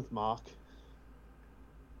next with Mark?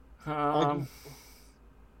 I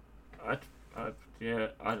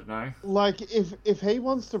don't know. Like, if he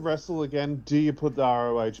wants to wrestle again, do you put the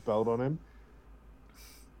ROH belt on him?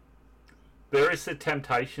 There is a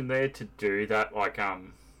temptation there to do that, like,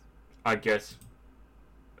 I guess,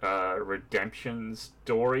 redemption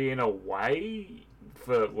story in a way,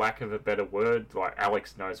 for lack of a better word. Like,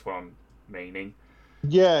 Alex knows what I'm meaning.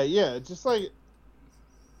 Yeah, just like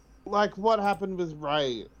what happened with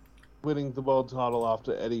Ray winning the world title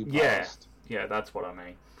after Eddie passed. Yeah, that's what I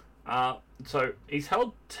mean. So he's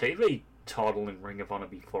held TV title in Ring of Honor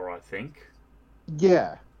before, I think.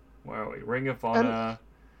 Yeah. Well, Ring of Honor.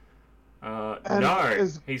 No,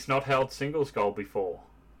 he's not held singles gold before.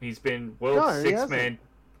 He's been world six-man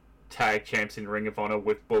tag champs in Ring of Honor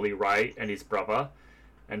with Bully Ray and his brother,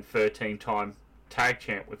 and 13-time tag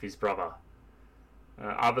champ with his brother.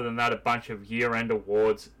 Other than that, a bunch of year-end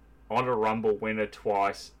awards, Honor Rumble winner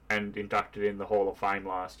twice, and inducted in the Hall of Fame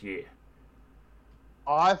last year.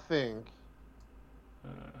 I think,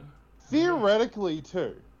 theoretically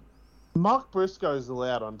too, Mark Briscoe's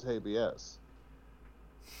allowed on TBS.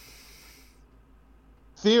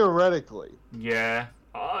 Theoretically. Yeah.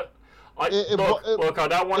 Look, I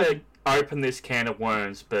don't want to open this can of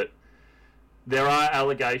worms, but there are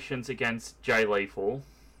allegations against Jay Lethal.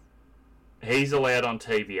 He's allowed on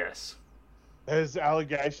TBS. There's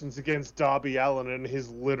allegations against Darby Allin, and he's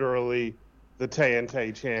literally the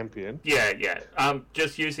TNT champion. Yeah.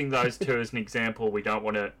 Just using those two as an example, we don't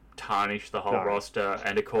want to tarnish the whole roster,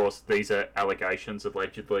 and of course, these are allegations,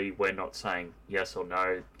 allegedly. We're not saying yes or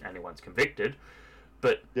no, anyone's convicted.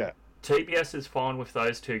 But yeah, TBS is fine with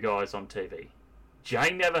those two guys on TV. Jay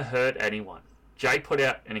never hurt anyone. Jay put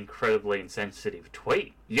out an incredibly insensitive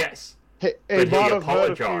tweet. Yes, he might have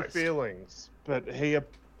hurt a few feelings, but he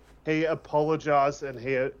apologized, and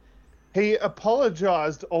he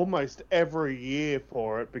apologized almost every year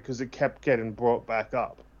for it because it kept getting brought back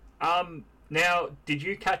up. Now, did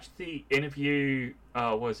you catch the interview?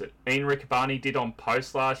 What was it Ian Riccaboni did on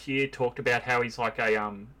Post last year? Talked about how he's like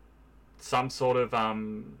a some sort of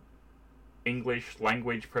English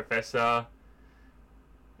language professor,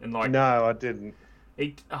 and like no, I didn't.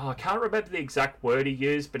 I can't remember the exact word he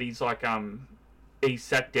used, but he's like he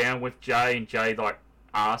sat down with Jay, and Jay like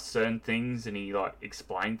asked certain things, and he like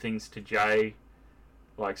explained things to Jay,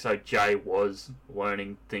 like, so Jay was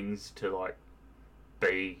learning things to like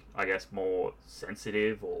be, I guess, more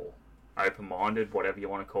sensitive or open-minded, whatever you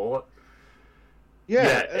want to call it.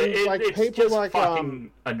 Yeah, and it's people just like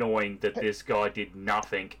fucking annoying that this guy did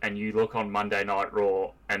nothing, and you look on Monday Night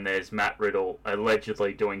Raw, and there's Matt Riddle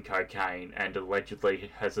allegedly doing cocaine and allegedly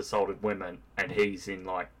has assaulted women, and he's in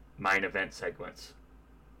like main event segments.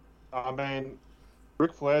 I mean,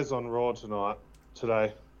 Ric Flair's on Raw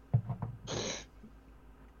today.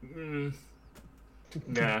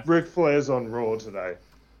 Yeah. Ric Flair's on Raw today.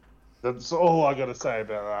 That's all I got to say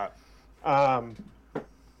about that.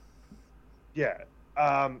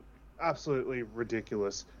 Absolutely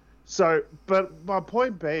ridiculous. So, but my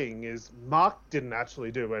point being is Mark didn't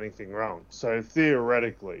actually do anything wrong. So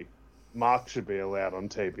theoretically, Mark should be allowed on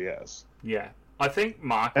TBS. Yeah. I think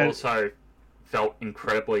Mark also felt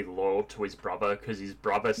incredibly loyal to his brother because his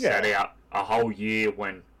brother sat out a whole year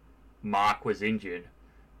when Mark was injured.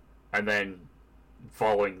 And then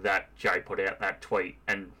following that, Jay put out that tweet,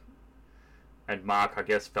 and Mark, I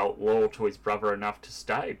guess, felt loyal to his brother enough to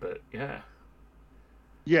stay, but yeah.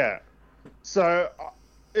 Yeah. So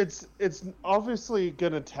it's obviously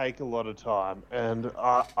going to take a lot of time, and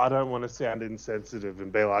I don't want to sound insensitive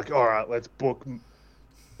and be like, all right, let's book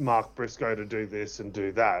Mark Briscoe to do this and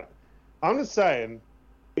do that. I'm just saying,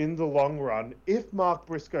 in the long run, if Mark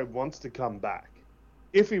Briscoe wants to come back,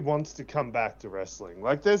 if he wants to come back to wrestling,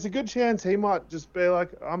 like, there's a good chance he might just be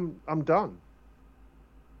like, I'm done.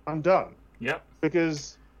 I'm done. Yep.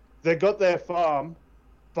 Because they got their farm.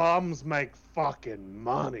 Farms make fucking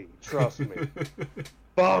money, trust me.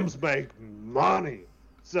 Farms make money.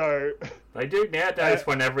 So they do nowadays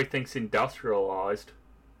when everything's industrialized.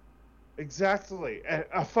 Exactly.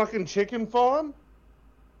 A fucking chicken farm?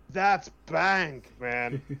 That's bank,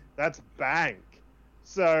 man. That's bank.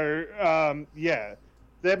 So, yeah.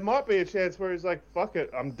 There might be a chance where he's like, fuck it,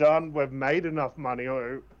 I'm done. We've made enough money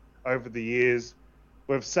over the years.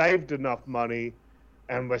 We've saved enough money.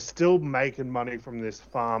 And we're still making money from this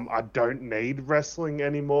farm. I don't need wrestling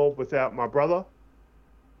anymore without my brother.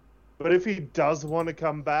 But if he does want to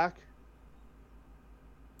come back,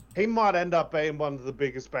 he might end up being one of the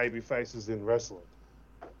biggest baby faces in wrestling.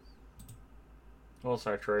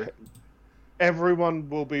 Also true. Everyone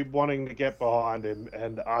will be wanting to get behind him,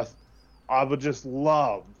 and I would just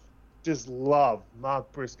love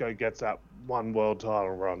Mark Briscoe gets that one world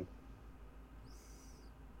title run.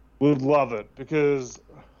 Would love it, because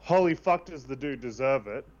holy fuck does the dude deserve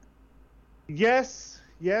it. Yes,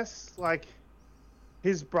 like,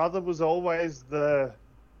 his brother was always the,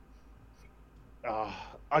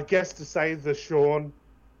 I guess to say the Shawn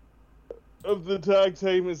of the tag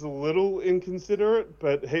team is a little inconsiderate,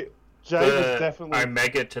 but Jay was definitely...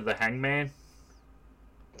 Omega to the Hangman?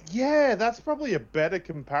 Yeah, that's probably a better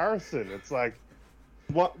comparison. It's like,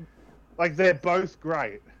 they're both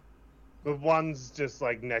great. But one's just,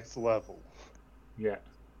 like, next level. Yeah.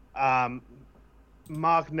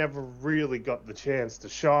 Mark never really got the chance to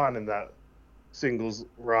shine in that singles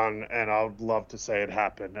run, and I would love to say it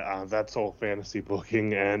happen. That's all fantasy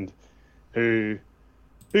booking, and who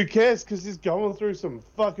cares? Because he's going through some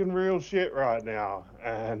fucking real shit right now.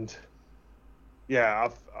 And, yeah,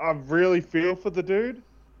 I really feel for the dude.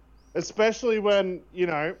 Especially when,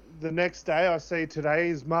 the next day I see today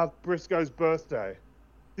is Mark Briscoe's birthday.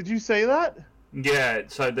 Did you see that? Yeah,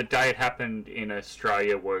 so the day it happened in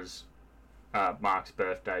Australia was Mark's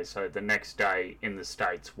birthday, so the next day in the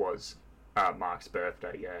States was Mark's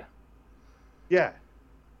birthday, yeah. Yeah.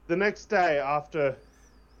 The next day after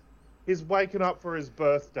he's waking up for his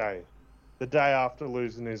birthday, the day after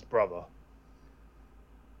losing his brother.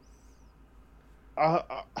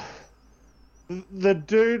 The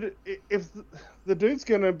dude, the dude's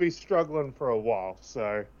going to be struggling for a while,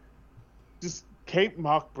 so just keep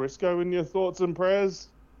Mark Briscoe in your thoughts and prayers.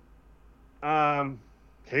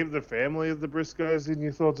 Keep the family of the Briscoes in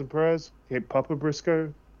your thoughts and prayers. Keep Papa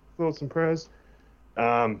Briscoe thoughts and prayers.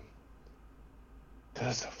 Cause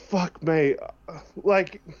fuck me,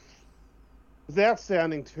 like, without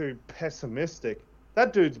sounding too pessimistic,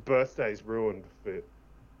 that dude's birthday's ruined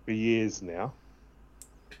for years now.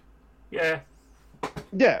 Yeah.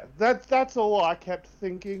 Yeah, that's all I kept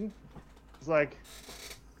thinking. It's like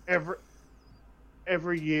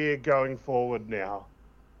every year going forward now,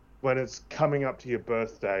 when it's coming up to your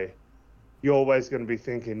birthday, you're always going to be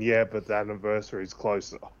thinking, yeah, but the anniversary's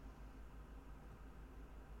closer.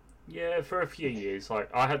 Yeah, for a few years. Like,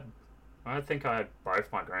 I think I had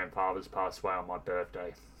both my grandfathers pass away on my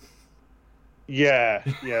birthday. Yeah,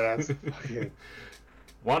 that's fucking...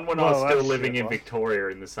 One when I was still living in Victoria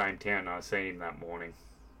in the same town, I seen him that morning.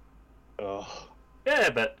 Oh.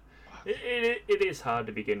 Yeah, but it is hard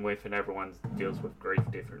to begin with, and everyone deals with grief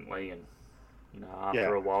differently, and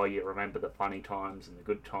after a while you remember the funny times and the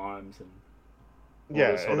good times and all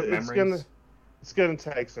those sort of memories. It's going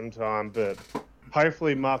to take some time, but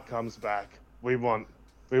hopefully Mark comes back. We want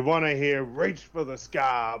to hear "Reach for the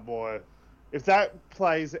Sky, Boy." If that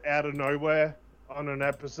plays out of nowhere on an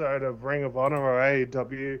episode of Ring of Honor or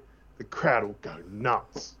AEW, the crowd will go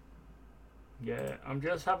nuts. Yeah, I'm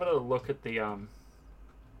just having a look at the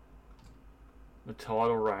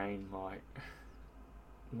title reign. Like,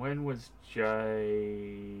 when was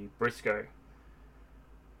Jay Briscoe?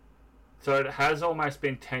 So it has almost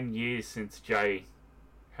been 10 years since Jay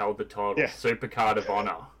held the title. Yeah. Supercard of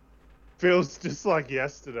Honor. Feels just like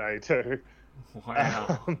yesterday, too.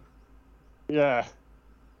 Wow. Yeah.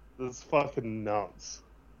 That's fucking nuts.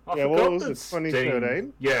 I Yeah, forgot what was that it,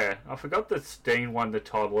 2013? Yeah, I forgot that Steen won the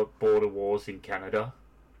title at Border Wars in Canada.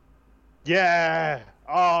 Yeah.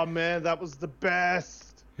 Oh, man, that was the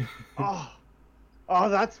best. Oh,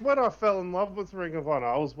 that's when I fell in love with Ring of Honor.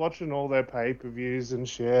 I was watching all their pay-per-views and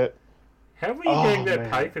shit. How were you getting their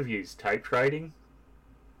pay-per-views? Tape trading?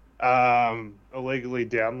 Illegally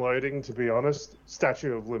downloading, to be honest.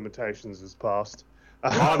 Statute of limitations has passed.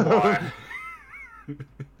 LimeWire.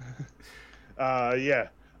 Yeah.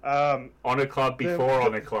 Honor Club before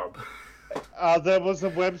Honor Club. There was a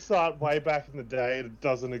website way back in the day that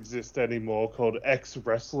doesn't exist anymore called X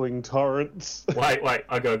Wrestling Torrents. Wait,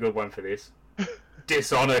 I got a good one for this.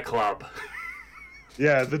 Dishonor Club.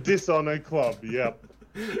 Yeah, the Dishonor Club, yep.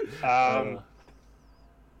 But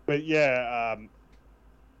yeah,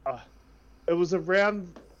 it was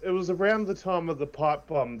around the time of the pipe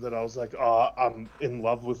bomb that I was like, oh, I'm in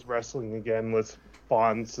love with wrestling again. Let's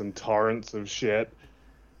find some torrents of shit.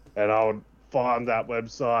 And I would find that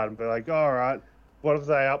website and be like, all right, what have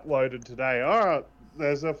they uploaded today? All right,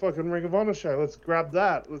 there's a fucking Ring of Honor show. Let's grab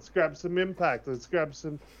that. Let's grab some Impact. Let's grab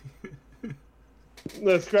some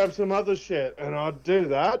other shit. And I'd do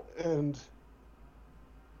that. And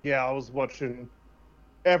yeah, I was watching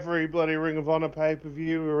every bloody Ring of Honor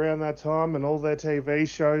pay-per-view around that time and all their TV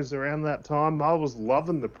shows around that time. I was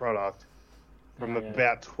loving the product from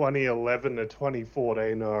about 2011 to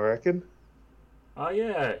 2014, I reckon. Oh,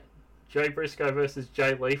 yeah. Jay Briscoe versus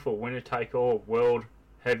Jay Lethal, winner-take-all World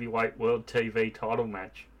Heavyweight World TV title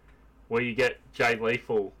match, where you get Jay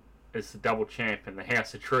Lethal as the double champ in the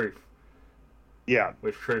House of Truth. Yeah.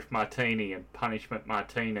 With Truth Martini and Punishment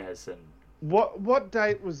Martinez. And What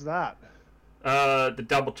date was that? The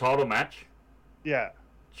double title match. Yeah.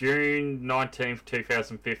 June 19th,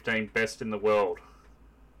 2015, Best in the World.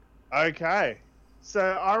 Okay. So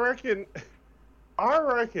I reckon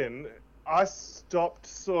I stopped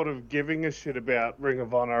sort of giving a shit about Ring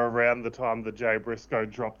of Honor around the time that Jay Briscoe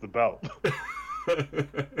dropped the belt.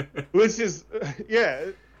 Which is,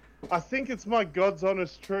 yeah, I think it's my God's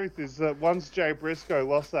honest truth is that once Jay Briscoe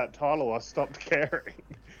lost that title, I stopped caring.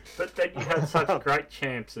 But then you had such great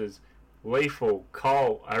champs as Lethal,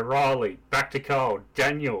 Cole, O'Reilly, back to Cole,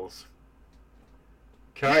 Daniels,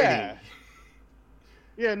 Cody.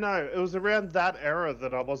 Yeah, no, it was around that era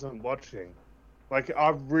that I wasn't watching. Like, I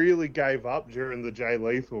really gave up during the Jay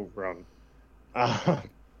Lethal run. No.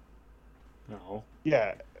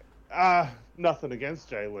 Yeah. Nothing against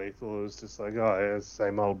Jay Lethal. It was just like, oh, yeah,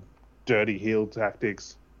 same old dirty heel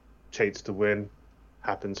tactics. Cheats to win.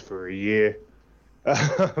 Happens for a year.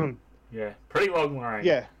 Yeah, pretty long reign.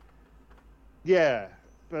 Yeah. Yeah.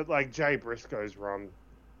 But, like, Jay Briscoe's run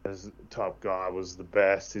as top guy was the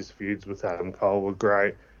best. His feuds with Adam Cole were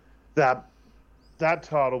great. That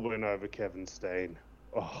title win over Kevin Steen.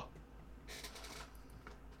 Oh,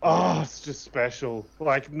 it's just special.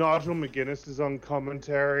 Like, Nigel McGuinness is on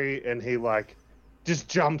commentary, and he, like, just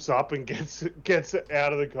jumps up and gets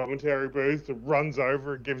out of the commentary booth, runs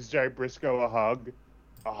over and gives Jay Briscoe a hug.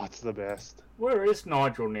 Oh, it's the best. Where is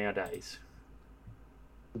Nigel nowadays?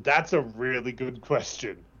 That's a really good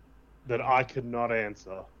question that I could not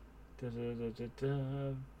answer. I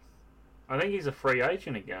think he's a free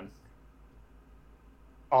agent again.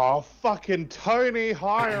 Oh, fucking Tony,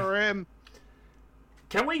 hire him.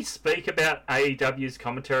 Can we speak about AEW's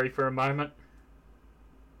commentary for a moment?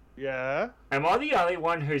 Yeah? Am I the only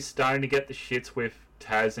one who's starting to get the shits with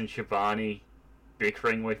Taz and Shivani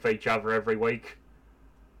bickering with each other every week?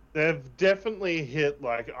 They've definitely hit,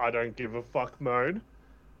 like, I don't give a fuck mode.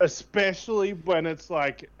 Especially when it's,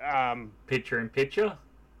 like, Picture-in-picture?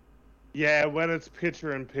 Yeah, when it's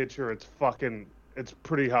picture-in-picture, it's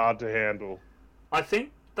pretty hard to handle. I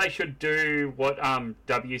think they should do what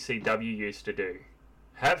WCW used to do.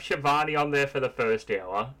 Have Shivani on there for the first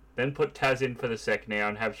hour, then put Taz in for the second hour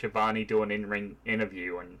and have Shivani do an in-ring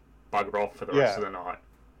interview and bugger off for the rest of the night.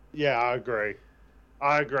 Yeah, I agree.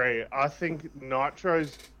 I think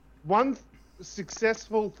Nitro's... One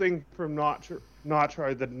successful thing from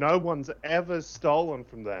Nitro that no one's ever stolen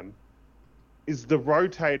from them is the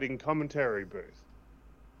rotating commentary booth,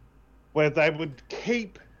 where they would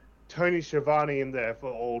keep Tony Schiavone in there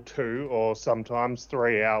for all 2 or sometimes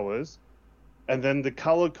 3 hours, and then the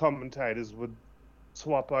color commentators would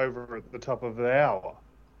swap over at the top of the hour.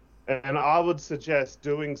 And I would suggest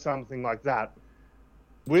doing something like that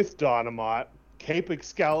with Dynamite. Keep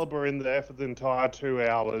Excalibur in there for the entire 2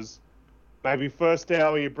 hours. Maybe first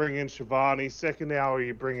hour you bring in Schiavone, second hour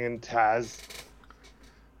you bring in Taz.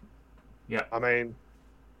 Yeah. I mean,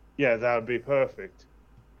 yeah, that would be perfect.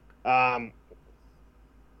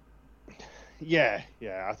 Yeah,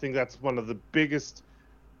 I think that's one of the biggest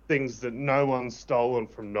things that no one's stolen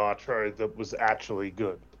from Nitro that was actually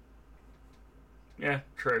good. Yeah,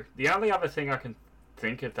 true. The only other thing I can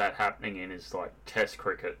think of that happening in is like Test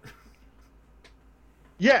cricket.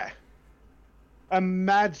 Yeah.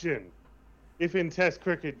 Imagine if in Test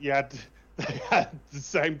cricket they had the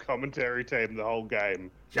same commentary team the whole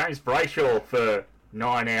game. James Brayshaw for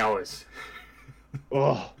 9 hours.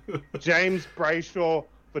 Oh, James Brayshaw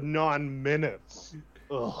for 9 minutes.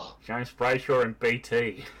 Ugh. James Brayshaw and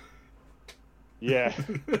BT. Yeah.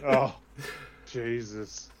 Oh,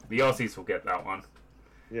 Jesus. The Aussies will get that one.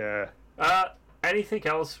 Yeah. Anything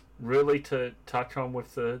else really to touch on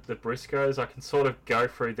with the Briscoes? I can sort of go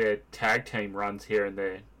through their tag team runs here and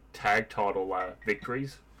their tag title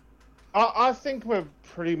victories. I think we've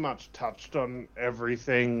pretty much touched on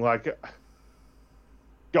everything. Like,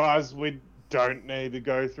 guys, we don't need to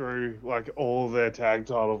go through like all their tag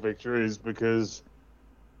title victories because,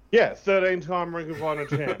 yeah, 13-time Ring of Honor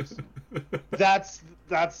champs. That's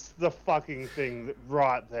the fucking thing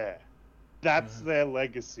right there. That's their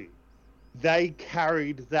legacy. They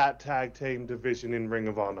carried that tag team division in Ring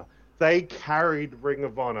of Honor. They carried Ring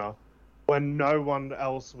of Honor when no one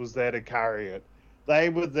else was there to carry it. They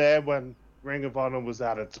were there when Ring of Honor was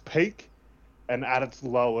at its peak and at its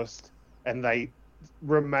lowest, and they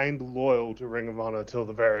remained loyal to Ring of Honor till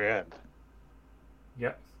the very end.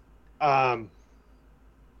 Yep.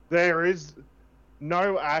 There is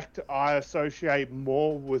no act I associate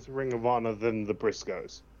more with Ring of Honor than the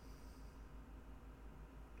Briscoes.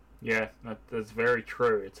 Yeah, that's very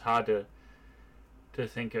true. It's hard to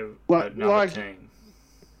think of another team.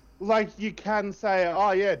 Like, you can say,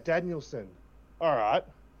 oh yeah, Danielson. All right.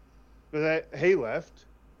 But he left.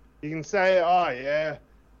 You can say, oh yeah,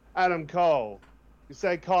 Adam Cole. You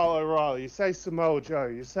say Kyle O'Reilly. You say Samoa Joe.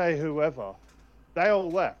 You say whoever. They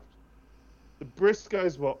all left. The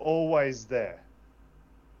Briscoes were always there.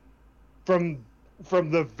 From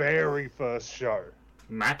the very first show.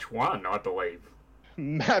 Match 1, I believe.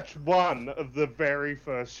 Match 1 of the very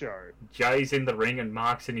first show. Jay's in the ring and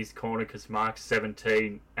Mark's in his corner because Mark's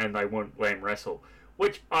 17 and they won't let him wrestle.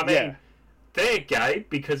 Which, I mean, they're Gabe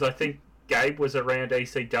because I think Gabe was around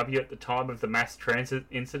ECW at the time of the mass transit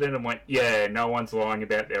incident and went, yeah, no one's lying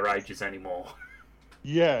about their ages anymore.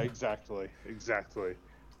 Yeah, exactly.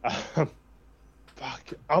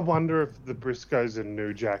 Fuck, I wonder if the Briscoes and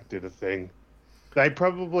New Jack did a thing. They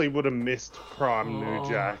probably would have missed Prime New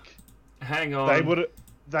Jack. Hang on.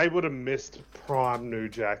 They would have missed Prime New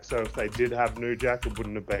Jack, so if they did have New Jack, it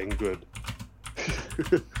wouldn't have been good.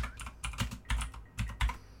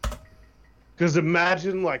 Because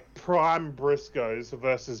imagine, like, Prime Briscoes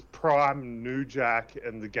versus Prime New Jack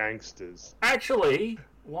and the Gangsters. Actually,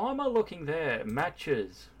 why am I looking there?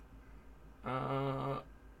 Matches. Because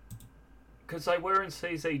they were in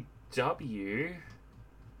CZW.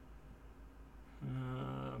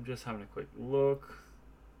 I'm just having a quick look.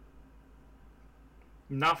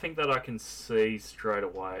 Nothing that I can see straight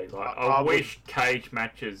away. Like, I wish Cage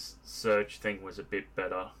Matches search thing was a bit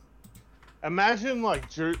better. Imagine like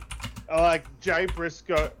Jay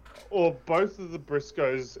Briscoe or both of the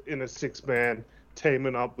Briscoes in a 6-man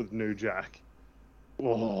teaming up with New Jack.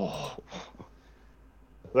 Oh.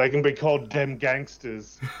 They can be called Dem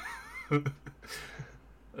Gangsters.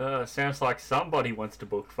 Sounds like somebody wants to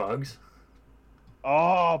book Fugs.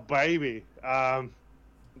 Oh, baby.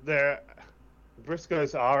 The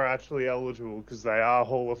Briscoes are actually eligible because they are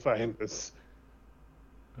Hall of Famers.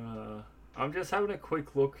 I'm just having a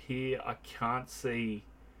quick look here. I can't see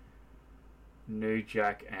New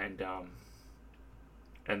Jack and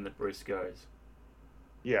the Briscoes.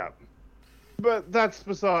 Yeah. But that's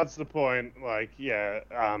besides the point. Like, yeah,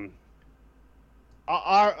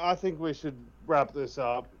 I think we should wrap this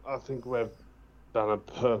up. I think we've done a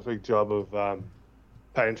perfect job of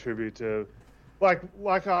paying tribute to,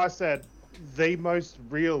 like I said, the most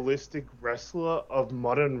realistic wrestler of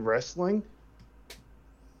modern wrestling.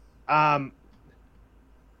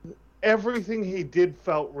 Everything he did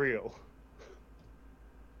felt real.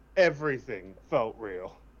 Everything felt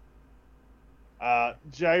real.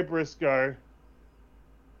 Jay Briscoe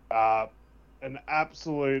An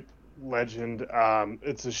absolute legend.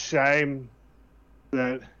 It's a shame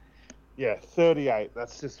that, 38.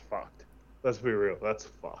 That's just fucked. Let's be real. That's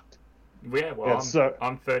fucked. Yeah, well,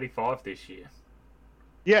 I'm 35 this year.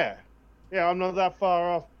 Yeah, I'm not that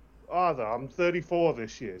far off either. I'm 34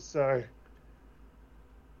 this year, so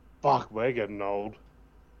fuck, we're getting old.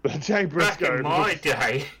 But Jay Briscoe. Back in my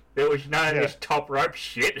day, there was none of this top rope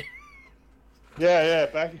shit. Yeah,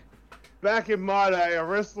 back in my day, a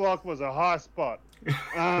wrist lock was a high spot.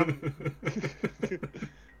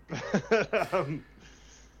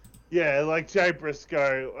 Like Jay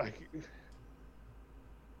Briscoe, like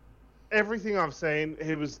everything I've seen,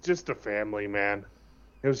 he was just a family man.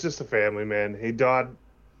 He died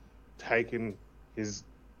taking his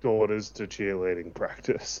daughters to cheerleading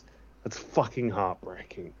practice. That's fucking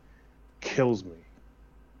heartbreaking. Kills me.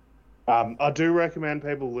 I do recommend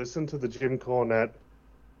people listen to the Jim Cornette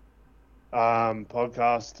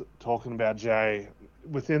podcast talking about Jay.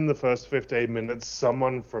 Within the first 15 minutes,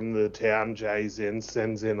 someone from the town Jay's in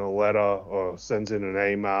sends in a letter or sends in an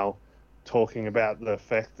email talking about the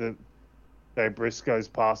effect that Jay Briscoe's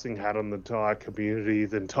passing had on the entire community.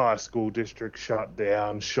 The entire school district shut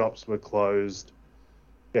down. Shops were closed.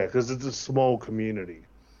 Yeah, because it's a small community.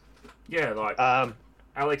 Yeah, like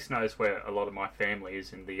Alex knows where a lot of my family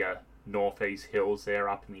is, in the northeast hills there,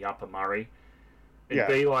 up in the Upper Murray. It'd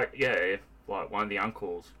be like, if like one of the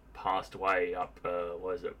uncles passed away up,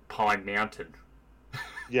 Pine Mountain.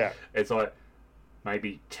 Yeah. It's like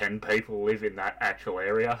maybe 10 people live in that actual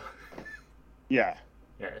area. Yeah.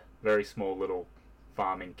 Yeah, very small little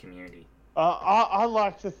farming community. I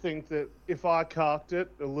like to think that if I carked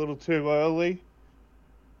it a little too early,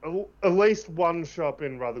 at least one shop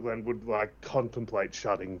in Rutherglen would like contemplate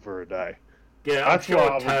shutting for a day. Yeah, I'm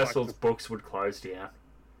sure Tassel's books would close down.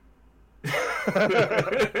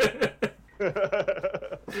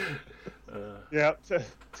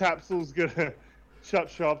 Tapsel's gonna shut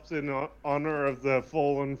shops in honor of the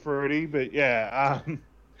fallen fruity, but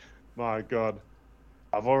my God,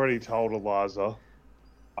 I've already told Eliza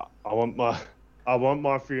I want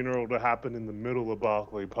my funeral to happen in the middle of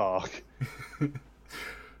Barclay Park.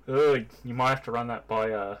 You might have to run that by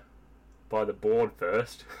the board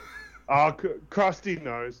first. Krusty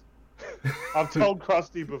knows. I've told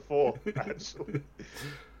Krusty before, actually.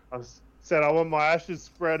 I said I want my ashes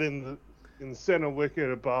spread in the center wicket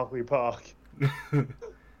at Barclay Park.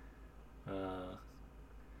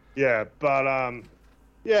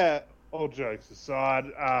 All jokes aside,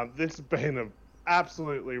 this has been an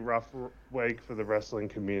absolutely rough week for the wrestling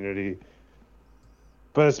community.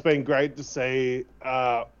 But it's been great to see,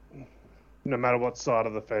 no matter what side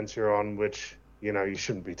of the fence you're on, which, you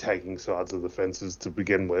shouldn't be taking sides of the fences to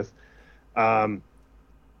begin with.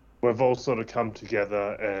 We've all sort of come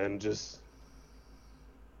together and just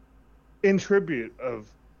in tribute of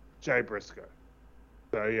Jay Briscoe.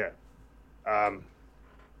 So,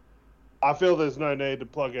 I feel there's no need to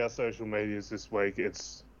plug our social medias this week. You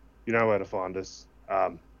know where to find us.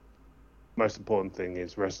 Most important thing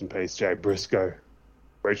is rest in peace, Jay Briscoe.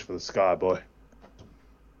 Reach for the sky, boy.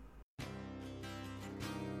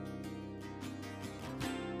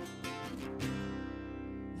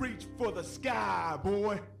 Reach for the sky,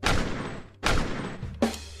 boy.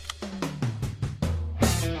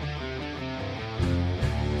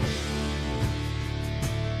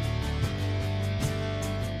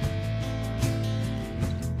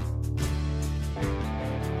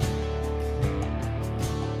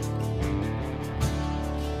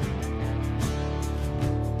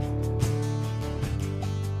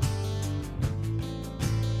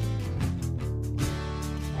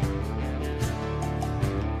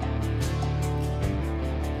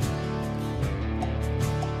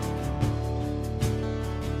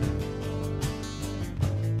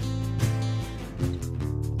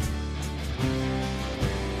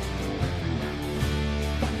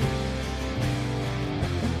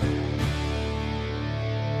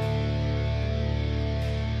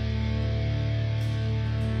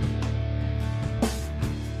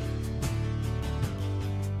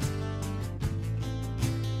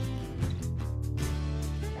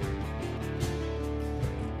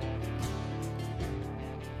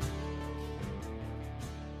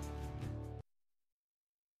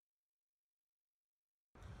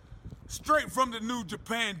 Straight from the New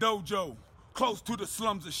Japan dojo, close to the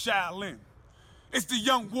slums of Shaolin. It's the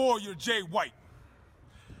young warrior, Jay White.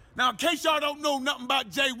 Now, in case y'all don't know nothing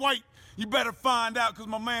about Jay White, you better find out, because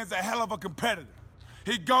my man's a hell of a competitor.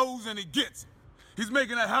 He goes and he gets it. He's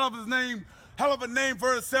making a hell of a name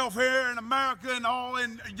for himself here in America and all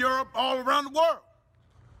in Europe, all around the world.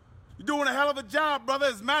 You're doing a hell of a job, brother.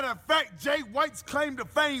 As a matter of fact, Jay White's claim to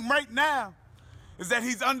fame right now is that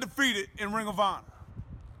he's undefeated in Ring of Honor.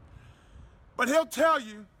 But he'll tell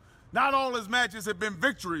you, not all his matches have been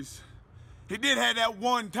victories. He did have that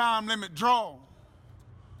one time limit draw.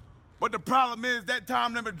 But the problem is that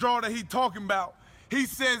time limit draw that he's talking about, he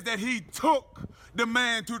says that he took the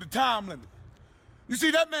man to the time limit. You see,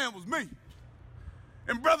 that man was me.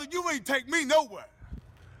 And brother, you ain't take me nowhere.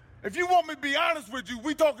 If you want me to be honest with you,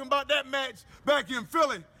 we talking about that match back in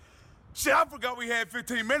Philly. Shit, I forgot we had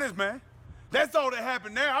 15 minutes, man. That's all that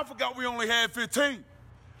happened there. I forgot we only had 15.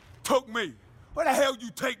 Took me. Where the hell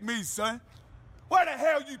you take me, son? Where the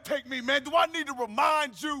hell you take me, man? Do I need to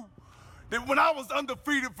remind you that when I was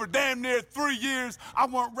undefeated for damn near 3 years, I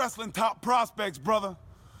weren't wrestling top prospects, brother?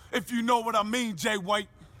 If you know what I mean, Jay White.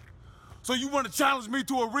 So you want to challenge me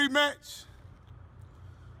to a rematch?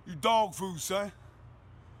 You dog food, son.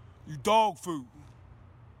 You dog food.